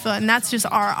makes you feel. And that's just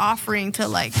our offering to,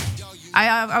 like,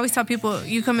 I always tell people,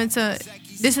 you come into,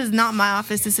 this is not my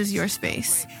office. This is your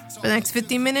space. For the next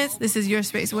 15 minutes, this is your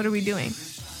space. What are we doing?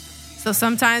 So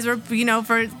sometimes we're,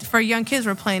 for young kids,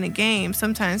 we're playing a game.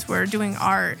 Sometimes we're doing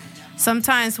art.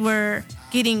 Sometimes we're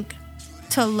getting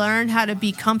to learn how to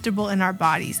be comfortable in our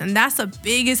bodies. And that's the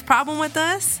biggest problem with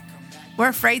us. We're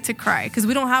afraid to cry because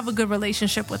we don't have a good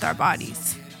relationship with our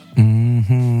bodies.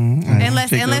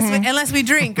 Unless we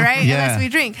drink, right? Yeah. Unless we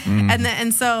drink.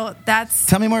 And so that's...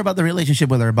 Tell me more about the relationship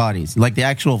with our bodies. Like the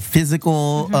actual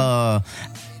physical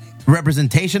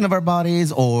representation of our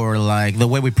bodies, or like the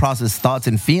way we process thoughts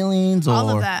and feelings, or all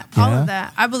of that.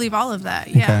 I believe all of that.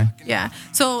 Yeah. Okay. Yeah.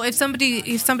 So if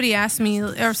somebody asks me,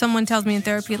 or someone tells me in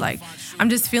therapy, like, I'm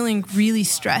just feeling really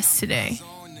stressed today,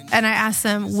 and I ask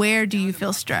them, where do you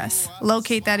feel stress?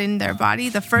 Locate that in their body.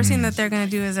 The first thing that they're going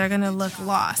to do is they're going to look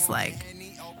lost, like,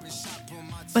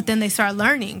 but then they start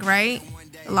learning, right?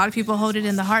 A lot of people hold it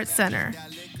in the heart center.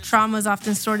 Trauma is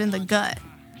often stored in the gut,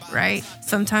 right?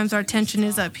 Sometimes our tension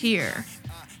is up here.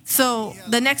 So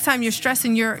the next time you're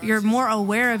stressing, you're more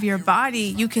aware of your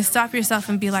body. You can stop yourself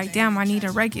and be like, damn, I need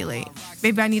to regulate.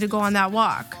 Maybe I need to go on that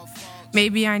walk.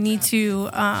 Maybe I need to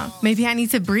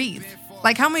breathe.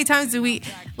 Like, how many times do we,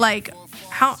 like,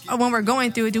 when we're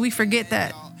going through it, do we forget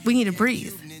that we need to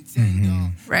breathe?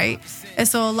 Right? And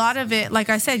so a lot of it, like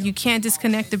I said, you can't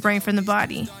disconnect the brain from the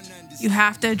body. You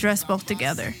have to address both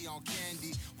together.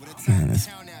 Man,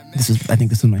 I think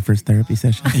this was my first therapy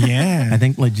session. Yeah. I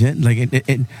think legit, like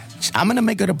I'm going to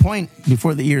make it a point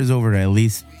before the year is over to at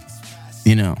least,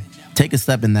 take a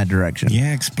step in that direction.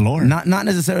 Yeah, explore. Not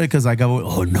necessarily because like,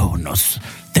 no,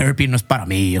 therapy no es para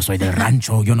mí, yo soy del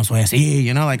rancho, yo no soy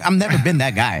así, like I've never been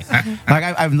that guy. Like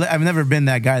I've never been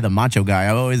that guy, the macho guy.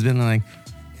 I've always been like,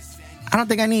 I don't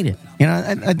think I need it.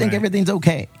 I think everything's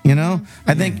okay.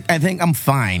 I think I'm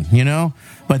fine.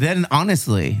 But then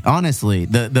honestly,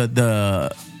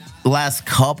 the last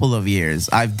couple of years,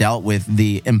 I've dealt with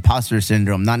the imposter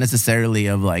syndrome, not necessarily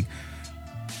of like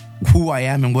who I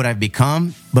am and what I've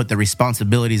become, but the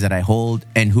responsibilities that I hold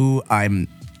and who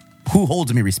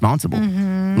holds me responsible.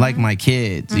 Like my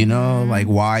kids, like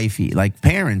wifey, like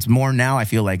parents. More now, I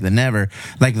feel like than ever.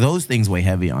 Like those things weigh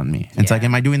heavy on me. It's like,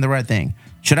 am I doing the right thing?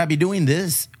 Should I be doing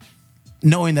this?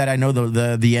 Knowing that I know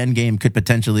the end game could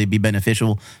potentially be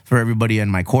beneficial for everybody in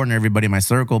my corner, everybody in my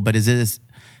circle, but is this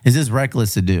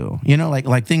reckless to do?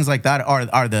 Like things like that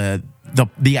are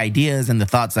the ideas and the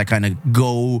thoughts that kind of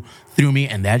go through me,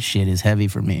 and that shit is heavy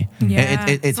for me. Yeah,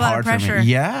 it's hard for me.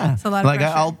 Yeah, it's a lot of like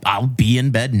pressure. I'll be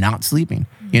in bed not sleeping.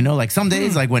 Like some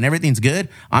days, like when everything's good,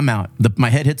 I'm out. My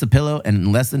head hits a pillow, and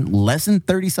in less than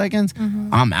 30 seconds,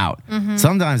 I'm out.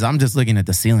 Sometimes I'm just looking at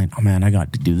the ceiling. Oh man, I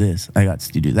got to do this. I got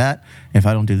to do that. If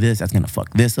I don't do this, that's gonna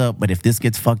fuck this up. But if this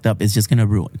gets fucked up, it's just gonna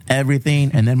ruin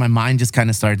everything. And then my mind just kind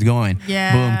of starts going,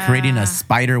 boom, creating a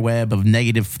spider web of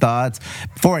negative thoughts.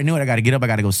 Before I knew it, I got to get up. I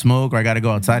got to go smoke, or I got to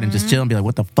go outside and just chill and be like,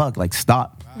 what the fuck? Like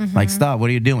stop. Like stop. What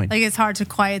are you doing? Like it's hard to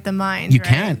quiet the mind. You right?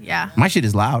 can't. Yeah. My shit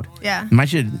is loud. Yeah. My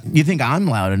shit. You think I'm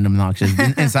loud and obnoxious?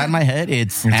 Inside my head,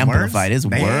 it's amplified. Worse?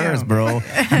 It's worse, bro.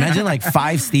 Imagine like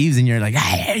 5 Steves and you're like,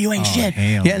 hey, you ain't shit.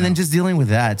 Yeah, and then just dealing with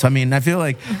that. So I mean, I feel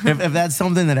like if that's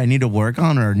something that I need to work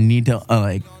on or need to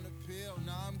like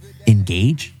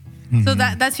engage. So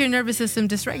that's your nervous system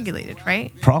dysregulated,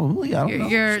 right? Probably. I don't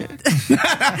know.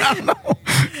 I don't know.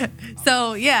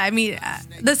 So yeah, I mean,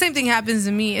 the same thing happens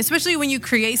to me, especially when you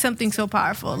create something so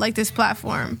powerful like this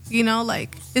platform.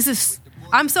 Like this is.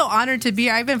 I'm so honored to be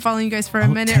here. I've been following you guys for a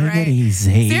minute, take right? It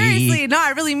easy. Seriously, no,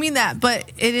 I really mean that.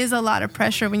 But it is a lot of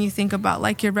pressure when you think about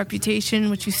like your reputation,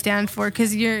 what you stand for,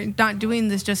 because you're not doing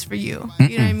this just for you.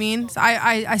 You know what I mean? So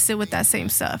I sit with that same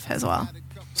stuff as well.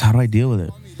 So how do I deal with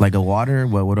it? Like a water?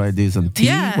 What do I do? Some tea?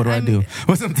 Yeah, what do I do?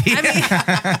 With some tea? I mean,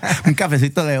 un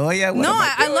cafecito de olla? No,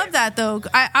 I love that though.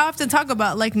 I often talk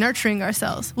about like nurturing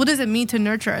ourselves. What does it mean to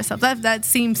nurture ourselves? That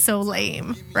seems so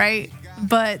lame, right?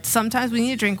 But sometimes we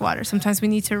need to drink water. Sometimes we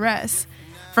need to rest.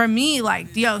 For me, like,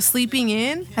 sleeping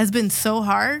in has been so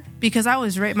hard because I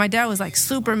was my dad was like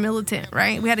super militant,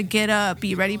 right? We had to get up,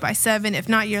 be ready by 7. If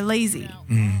not, you're lazy.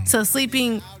 So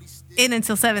sleeping in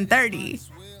until 7:30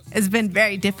 has been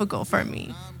very difficult for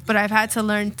me. But I've had to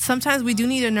learn, sometimes we do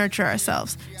need to nurture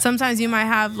ourselves. Sometimes you might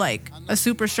have like a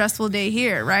super stressful day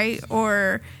here, right?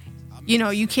 Or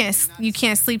you can't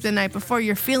sleep the night before.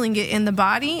 You're feeling it in the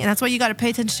body, and that's why you got to pay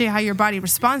attention to how your body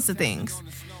responds to things.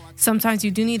 Sometimes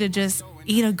you do need to just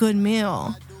eat a good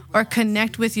meal or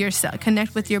connect with yourself,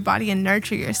 connect with your body, and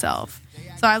nurture yourself.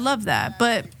 So I love that.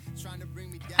 But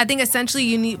I think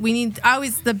essentially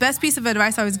the best piece of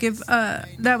advice I always give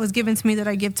that was given to me that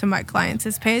I give to my clients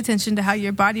is pay attention to how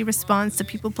your body responds to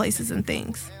people, places, and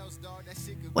things.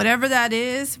 Whatever that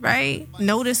is, right?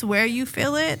 Notice where you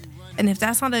feel it. And if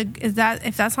that's not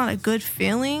a good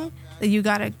feeling, then you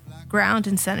gotta ground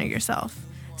and center yourself.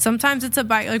 Sometimes it's a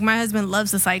bike. Like my husband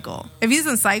loves to cycle. If he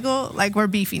doesn't cycle, like we're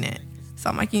beefing it. So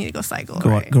I'm like, you need to go cycle.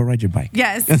 Go ride your bike.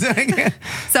 Yes.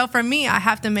 So for me, I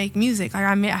have to make music. Like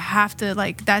I have to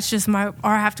that's just or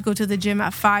I have to go to the gym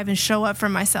at 5 and show up for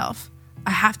myself.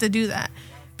 I have to do that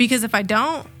because if I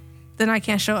don't, then I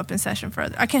can't show up in session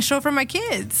further. I can't show up for my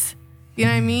kids. You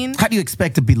know what I mean? How do you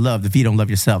expect to be loved if you don't love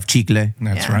yourself, Chicle?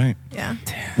 That's right. Yeah.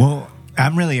 Well,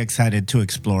 I'm really excited to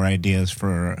explore ideas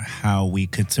for how we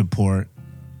could support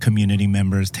community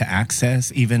members to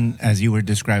access, even as you were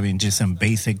describing, just some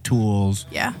basic tools.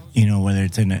 Yeah. Whether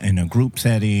it's in a group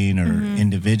setting or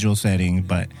individual setting.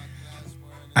 But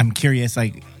I'm curious,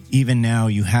 like, even now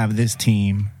you have this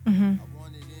team.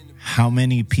 How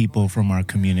many people from our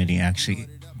community actually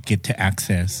get to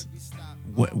access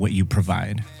what you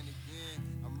provide?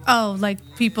 Oh, like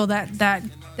people that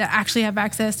actually have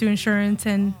access to insurance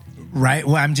and... Right.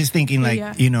 Well, I'm just thinking like,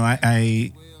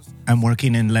 I'm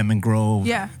working in Lemon Grove.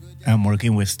 Yeah. I'm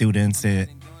working with students that,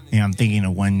 I'm thinking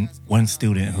of one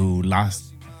student who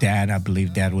lost dad. I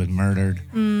believe dad was murdered,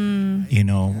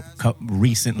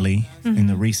 recently, in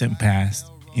the recent past,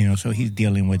 so he's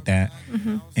dealing with that.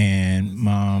 And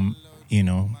mom,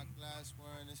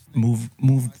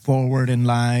 move forward in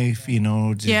life. You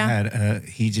know,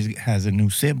 he just has a new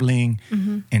sibling,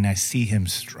 and I see him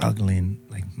struggling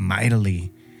like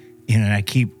mightily. You know, and I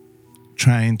keep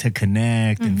trying to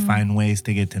connect and find ways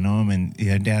to get to know him. And the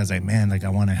other day I was like, man, like I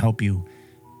want to help you.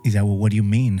 He's like, well, what do you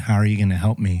mean? How are you going to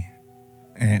help me?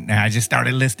 And I just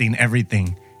started listing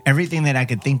everything that I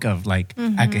could think of. Like,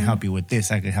 I can help you with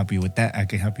this. I can help you with that. I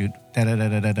can help you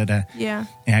da-da-da-da-da-da. Yeah.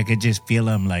 And I could just feel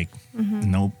him like,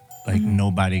 nope, like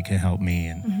nobody can help me.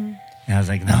 And I was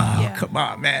like, no, come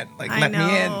on, man. Like, let me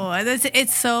in.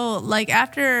 It's so, like,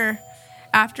 after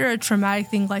a traumatic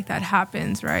thing like that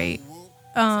happens, right?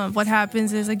 What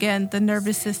happens is, again, the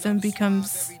nervous system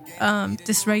becomes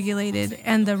dysregulated,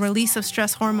 and the release of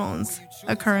stress hormones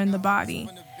occur in the body.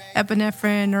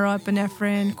 Epinephrine,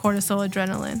 norepinephrine, cortisol,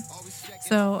 adrenaline.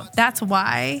 So that's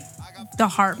why the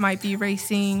heart might be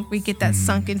racing. We get that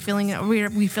sunken feeling.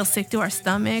 We feel sick to our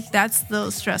stomach. That's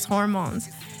those stress hormones.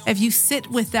 If you sit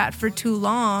with that for too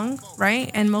long, right?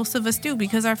 And most of us do,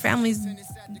 because our families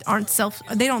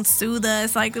they don't soothe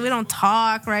us. Like, we don't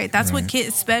talk, right? That's what kids,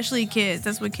 especially kids,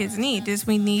 that's what kids need, is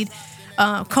we need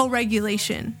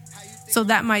co-regulation. So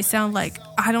that might sound like,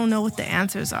 I don't know what the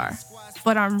answers are,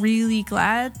 but I'm really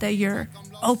glad that you're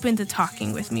open to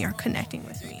talking with me or connecting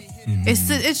with me.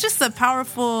 It's just a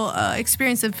powerful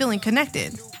experience of feeling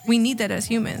connected. We need that as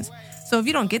humans. So if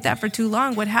you don't get that for too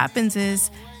long, what happens is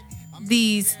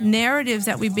these narratives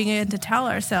that we begin to tell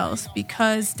ourselves,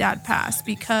 because dad passed,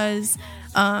 because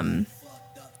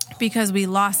we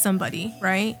lost somebody,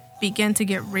 right, begin to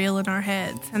get real in our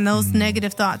heads. And those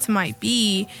negative thoughts might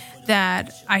be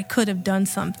that I could have done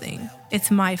something. It's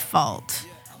my fault.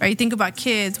 Right? You think about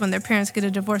kids when their parents get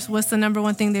a divorce. What's the number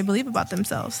one thing they believe about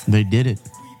themselves? They did it.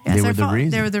 Yeah, they were the reason.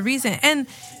 They were the reason. And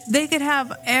they could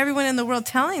have everyone in the world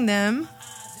telling them,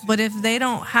 but if they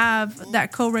don't have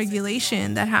that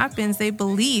co-regulation that happens, they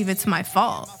believe it's my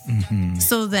fault.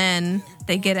 So then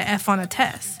they get an F on a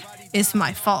test. It's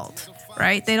my fault,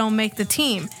 right? They don't make the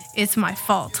team. It's my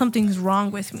fault. Something's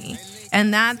wrong with me.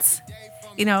 And that's,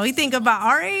 you think about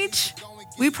our age,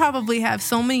 we probably have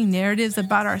so many narratives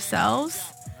about ourselves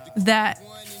that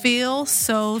feel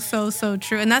so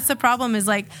true. And that's the problem, is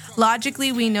like,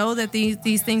 logically we know that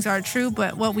these things are true,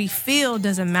 but what we feel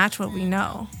doesn't match what we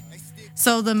know.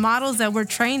 So the models that we're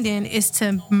trained in is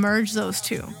to merge those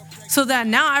two. So that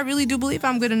now I really do believe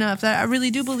I'm good enough, that I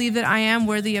really do believe that I am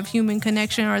worthy of human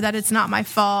connection, or that it's not my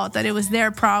fault, that it was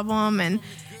their problem, and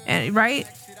right?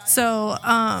 So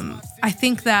I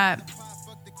think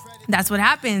that's what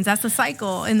happens. That's the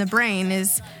cycle in the brain,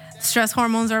 is stress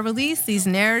hormones are released, these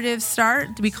narratives start,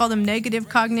 we call them negative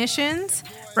cognitions,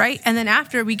 right? And then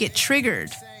after, we get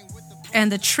triggered.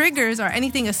 And the triggers are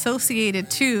anything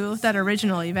associated to that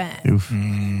original event,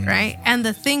 right? And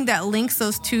the thing that links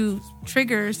those two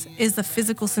triggers is the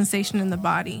physical sensation in the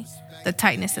body, the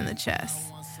tightness in the chest,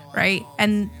 right?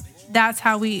 And that's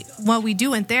how what we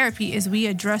do in therapy is we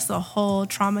address the whole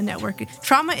trauma network.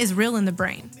 Trauma is real in the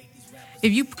brain.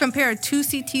 If you compare 2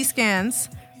 CT scans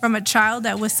from a child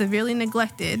that was severely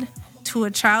neglected to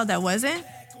a child that wasn't,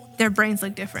 their brains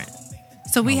look different.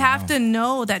 So we have to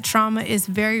know that trauma is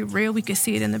very real. We can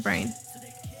see it in the brain.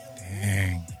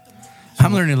 Dang.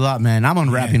 I'm learning a lot, man. I'm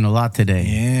unwrapping a lot today.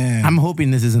 Yeah. I'm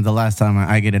hoping this isn't the last time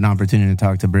I get an opportunity to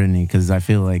talk to Brittany, because I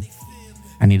feel like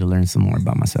I need to learn some more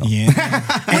about myself. Yeah.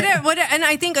 And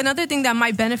I think another thing that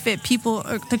might benefit people,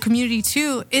 or the community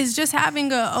too, is just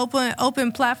having an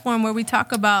open platform where we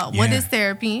talk about what is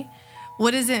therapy,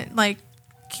 what is it, like,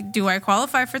 do I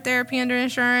qualify for therapy under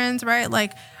insurance, right?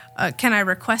 Like, can I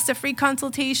request a free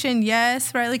consultation?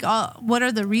 Yes, right? Like, what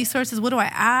are the resources? What do I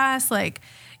ask? Like,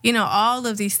 all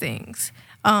of these things.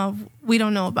 We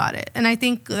don't know about it. And I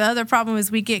think the other problem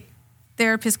is we get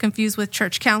therapists confused with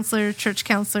church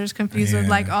counselors confused with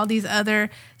like all these other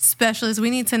specialists.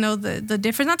 We need to know the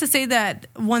difference. Not to say that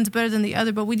one's better than the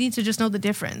other, but we need to just know the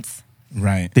difference.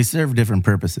 Right. They serve different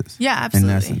purposes. Yeah,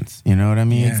 absolutely. In essence. You know what I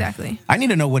mean? Yeah. Exactly. I need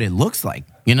to know what it looks like.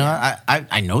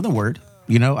 I know the word.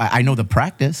 I know the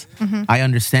practice. I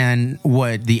understand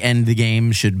what the end of the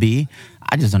game should be.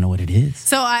 I just don't know what it is.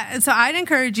 So I'd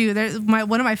encourage you. There's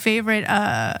one of my favorite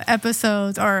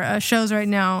episodes or shows right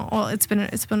now. Well, it's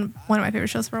been one of my favorite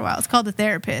shows for a while. It's called The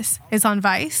Therapist. It's on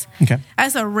Vice. Okay.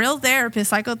 As a real therapist,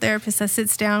 psychotherapist that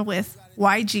sits down with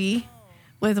YG,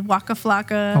 with Waka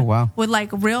Flocka, oh, wow, with like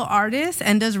real artists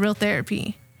and does real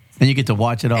therapy. And you get to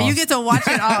watch it all.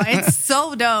 It's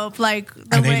so dope. Like,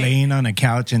 are they laying on a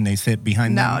couch and they sit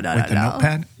behind them with a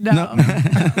notepad? No.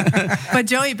 But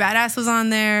Joey Badass was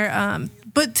on there.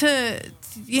 But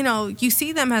you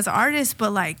see them as artists,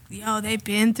 but like, they've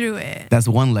been through it. That's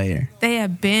one layer. They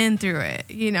have been through it.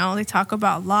 They talk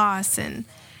about loss and,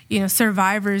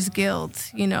 survivor's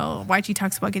guilt. YG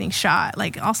talks about getting shot,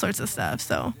 like all sorts of stuff.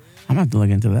 So I'm gonna have to look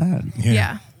into that.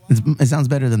 Yeah. It sounds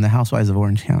better than the Housewives of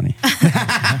Orange County.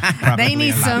 They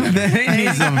need some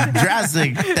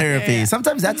drastic therapy. Yeah.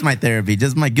 Sometimes that's my therapy.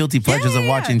 Just my guilty pleasures of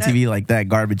watching TV like that,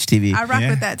 garbage TV. I rock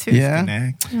with that too. Yeah.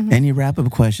 Mm-hmm. Any wrap-up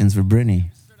questions for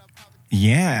Brittany?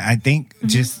 Yeah, I think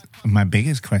just my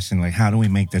biggest question, like, how do we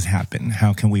make this happen?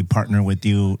 How can we partner with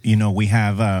you? We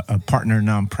have a partner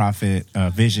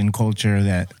nonprofit, Vision Culture,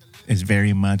 that is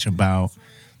very much about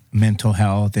mental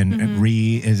health, and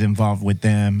Ree is involved with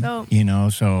them.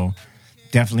 So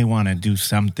definitely want to do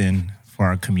something for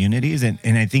our communities. And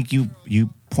I think you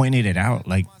pointed it out,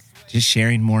 like just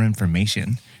sharing more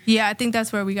information. Yeah, I think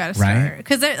that's where we got to start.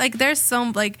 Because there's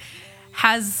some, like,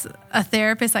 has a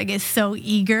therapist, I get so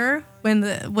eager when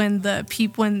the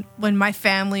people, when my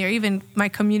family or even my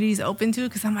community is open to it,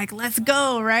 because I'm like, let's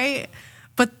go, right?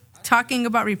 But talking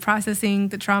about reprocessing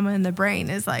the trauma in the brain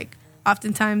is like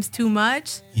oftentimes too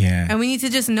much. Yeah. And we need to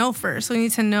just know first. We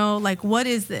need to know, like, what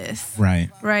is this? Right.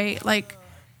 Right? Like,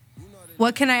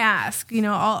 what can I ask?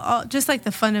 All just like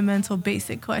the fundamental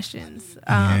basic questions.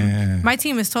 My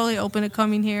team is totally open to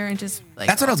coming here and just like.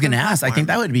 That's what I was going to ask. I think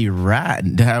that would be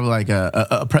rad to have like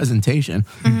a presentation,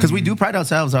 because we do pride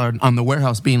ourselves on the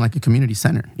warehouse being like a community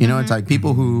center. It's like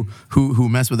people who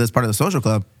mess with this part of the social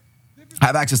club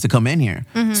have access to come in here.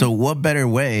 So what better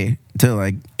way to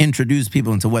like introduce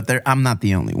people into what I'm not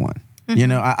the only one.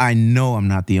 I know I'm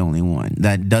not the only one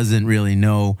that doesn't really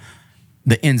know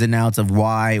the ins and outs of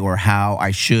why or how I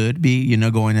should be,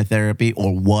 going to therapy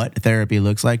or what therapy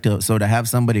looks like. So to have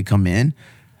somebody come in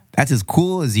that's as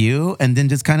cool as you, and then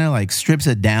just kind of like strips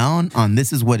it down on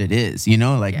this is what it is,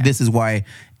 this is why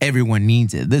everyone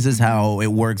needs it. This is how it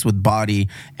works with body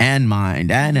and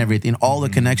mind and everything, all the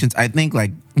connections. I think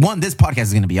like this podcast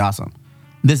is going to be awesome.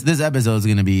 This episode is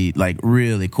going to be like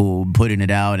really cool, putting it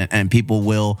out, and people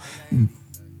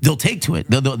they'll take to it.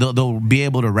 They'll be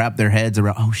able to wrap their heads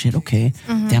around, oh shit, okay,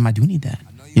 damn, I do need that.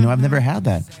 I've never had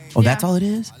that. Oh, that's all it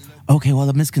is? Okay, well,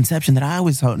 the misconception that I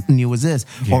always knew was this,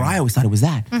 or I always thought it was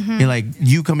that. You're like,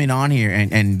 you coming on here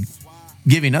and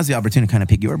giving us the opportunity to kind of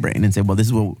pick your brain and say, well, this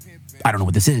is what, I don't know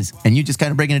what this is. And you just kind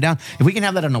of breaking it down. If we can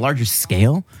have that on a larger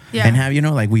scale and have,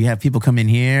 like we have people come in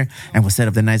here and we'll set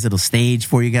up the nice little stage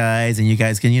for you guys, and you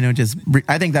guys can,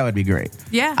 I think that would be great.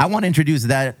 Yeah. I want to introduce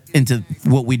that into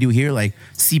what we do here, like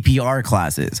CPR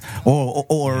classes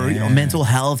or mental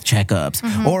health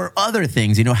checkups or other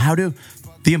things,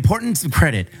 the importance of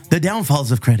credit, the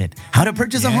downfalls of credit, how to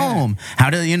purchase a home, how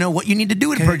to, what you need to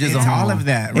do to purchase a home. All of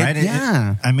that, right?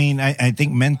 I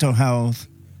think mental health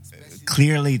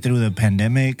clearly through the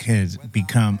pandemic has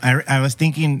become, I was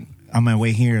thinking on my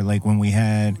way here, like when we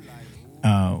had,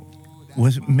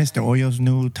 was Mr. Oyo's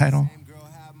new title?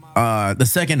 The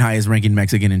second highest ranking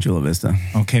Mexican in Chula Vista.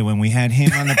 Okay, when we had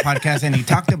him on the podcast and he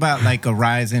talked about like a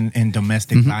rise in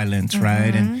domestic violence,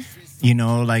 right? And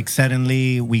like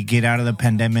suddenly we get out of the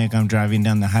pandemic, I'm driving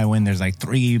down the highway and there's like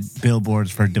 3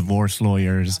 billboards for divorce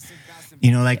lawyers.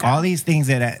 All these things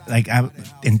that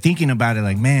and thinking about it,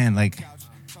 like, man, like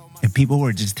if people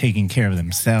were just taking care of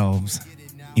themselves,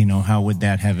 how would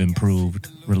that have improved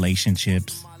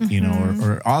relationships,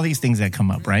 or all these things that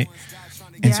come up, right?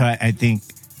 And so I think,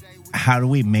 how do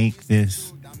we make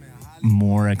this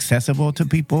more accessible to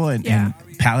people and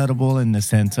palatable in the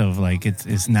sense of like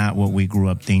it's not what we grew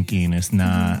up thinking, it's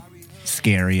not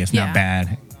scary, it's not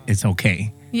bad, it's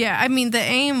okay. Yeah, I mean, the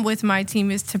aim with my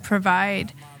team is to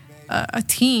provide a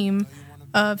team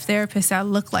of therapists that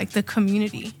look like the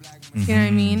community. You know what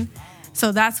I mean?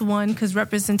 So that's one, because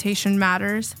representation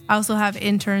matters. I also have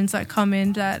interns that come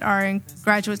in that are in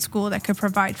graduate school that could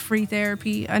provide free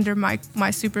therapy under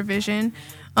my supervision.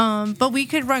 But we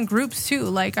could run groups too.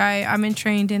 Like I'm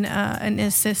trained in an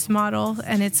assist model,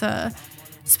 and it's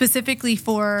specifically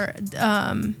for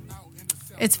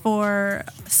it's for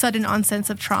sudden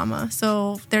onsets of trauma.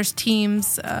 So there's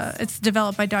teams. It's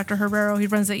developed by Dr. Herrero. He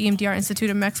runs the EMDR Institute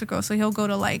of Mexico. So he'll go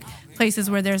to like places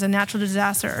where there's a natural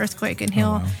disaster, earthquake, and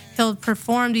he'll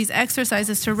perform these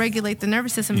exercises to regulate the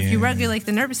nervous system. If you regulate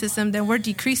the nervous system, then we're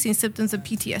decreasing symptoms of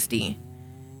PTSD.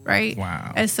 Right.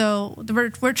 Wow. And so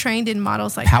we're trained in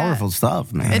models like powerful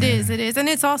stuff, man. It is, and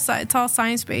it's all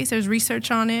science based. There's research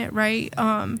on it, right?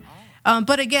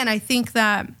 But again, I think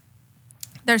that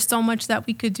there's so much that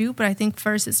we could do. But I think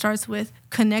first it starts with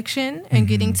connection and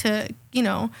getting to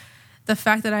the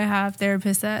fact that I have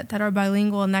therapists that are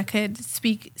bilingual and that could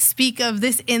speak of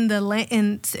this in the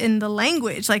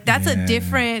language. Like that's a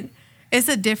different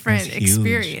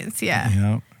experience.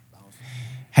 Yeah. Yep.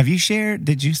 Have you shared?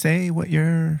 Did you say what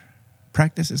your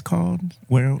practice is called?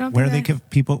 Where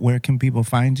can people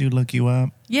find you? Look you up?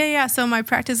 Yeah. So my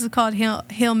practice is called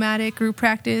Illmatic group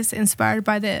practice, inspired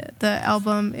by the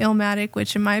album Illmatic,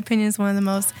 which in my opinion is one of the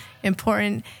most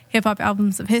important hip hop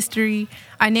albums of history.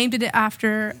 I named it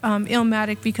after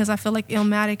Illmatic because I feel like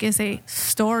Illmatic is a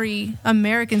story,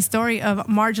 American story of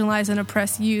marginalized and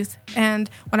oppressed youth. And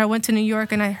when I went to New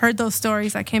York and I heard those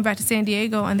stories, I came back to San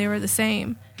Diego and they were the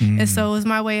same. And so it was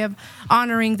my way of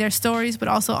honoring their stories, but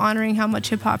also honoring how much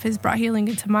hip hop has brought healing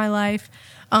into my life.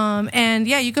 And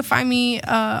yeah, you can find me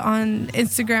on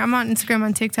Instagram. I'm on Instagram,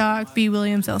 on TikTok, B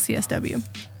Williams LCSW.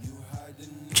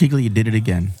 Chigley, you did it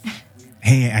again.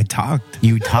 Hey, I talked.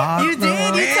 You talked. You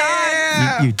did. You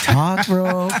talked. You talked,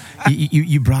 bro.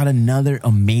 You brought another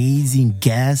amazing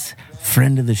guest,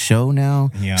 friend of the show now.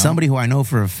 Yeah. Somebody who I know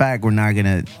for a fact we're not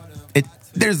gonna.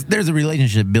 There's a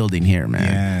relationship building here, man.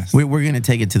 Yes. We're gonna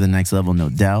take it to the next level, no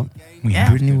doubt. Yeah.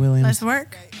 Brittany Williams, Let's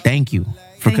work. thank you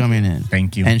for coming in.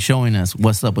 Thank you. And showing us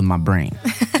what's up with my brain.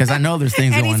 Because I know there's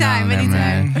things going on there,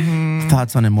 man. Mm-hmm.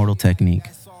 Thoughts on Immortal Technique?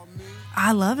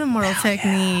 I love Immortal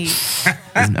Technique.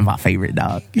 He's my favorite,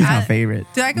 dog. He's my favorite.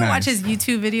 Dude, I can watch his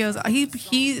YouTube videos.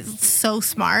 He's so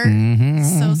smart.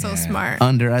 So smart.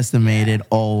 Underestimated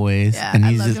always. Yeah, And I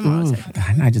he's love just,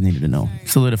 Immortal I just needed to know.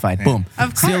 Solidified. Boom.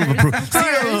 Of Seal of approval.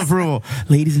 Seal of approval.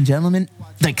 Ladies and gentlemen,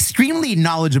 the extremely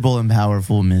knowledgeable and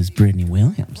powerful Ms. Brittany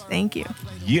Williams. Thank you.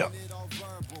 Yeah.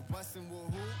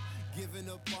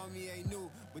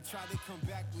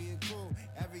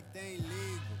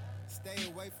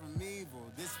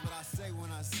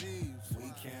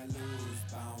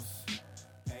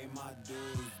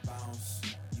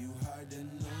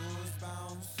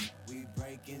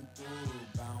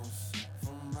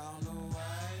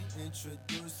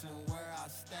 Introducing where I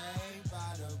stay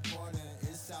by the border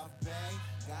in South Bay.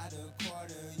 Got a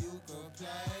quarter you could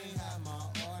play. Have my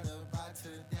order by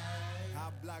today.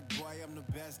 Hot black boy, I'm the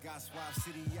best. Got Swap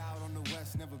City out on the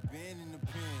west. Never been in the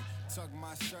pen. Tuck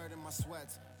my shirt and my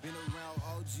sweats. Been around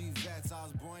OG vets. I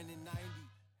was born in 90.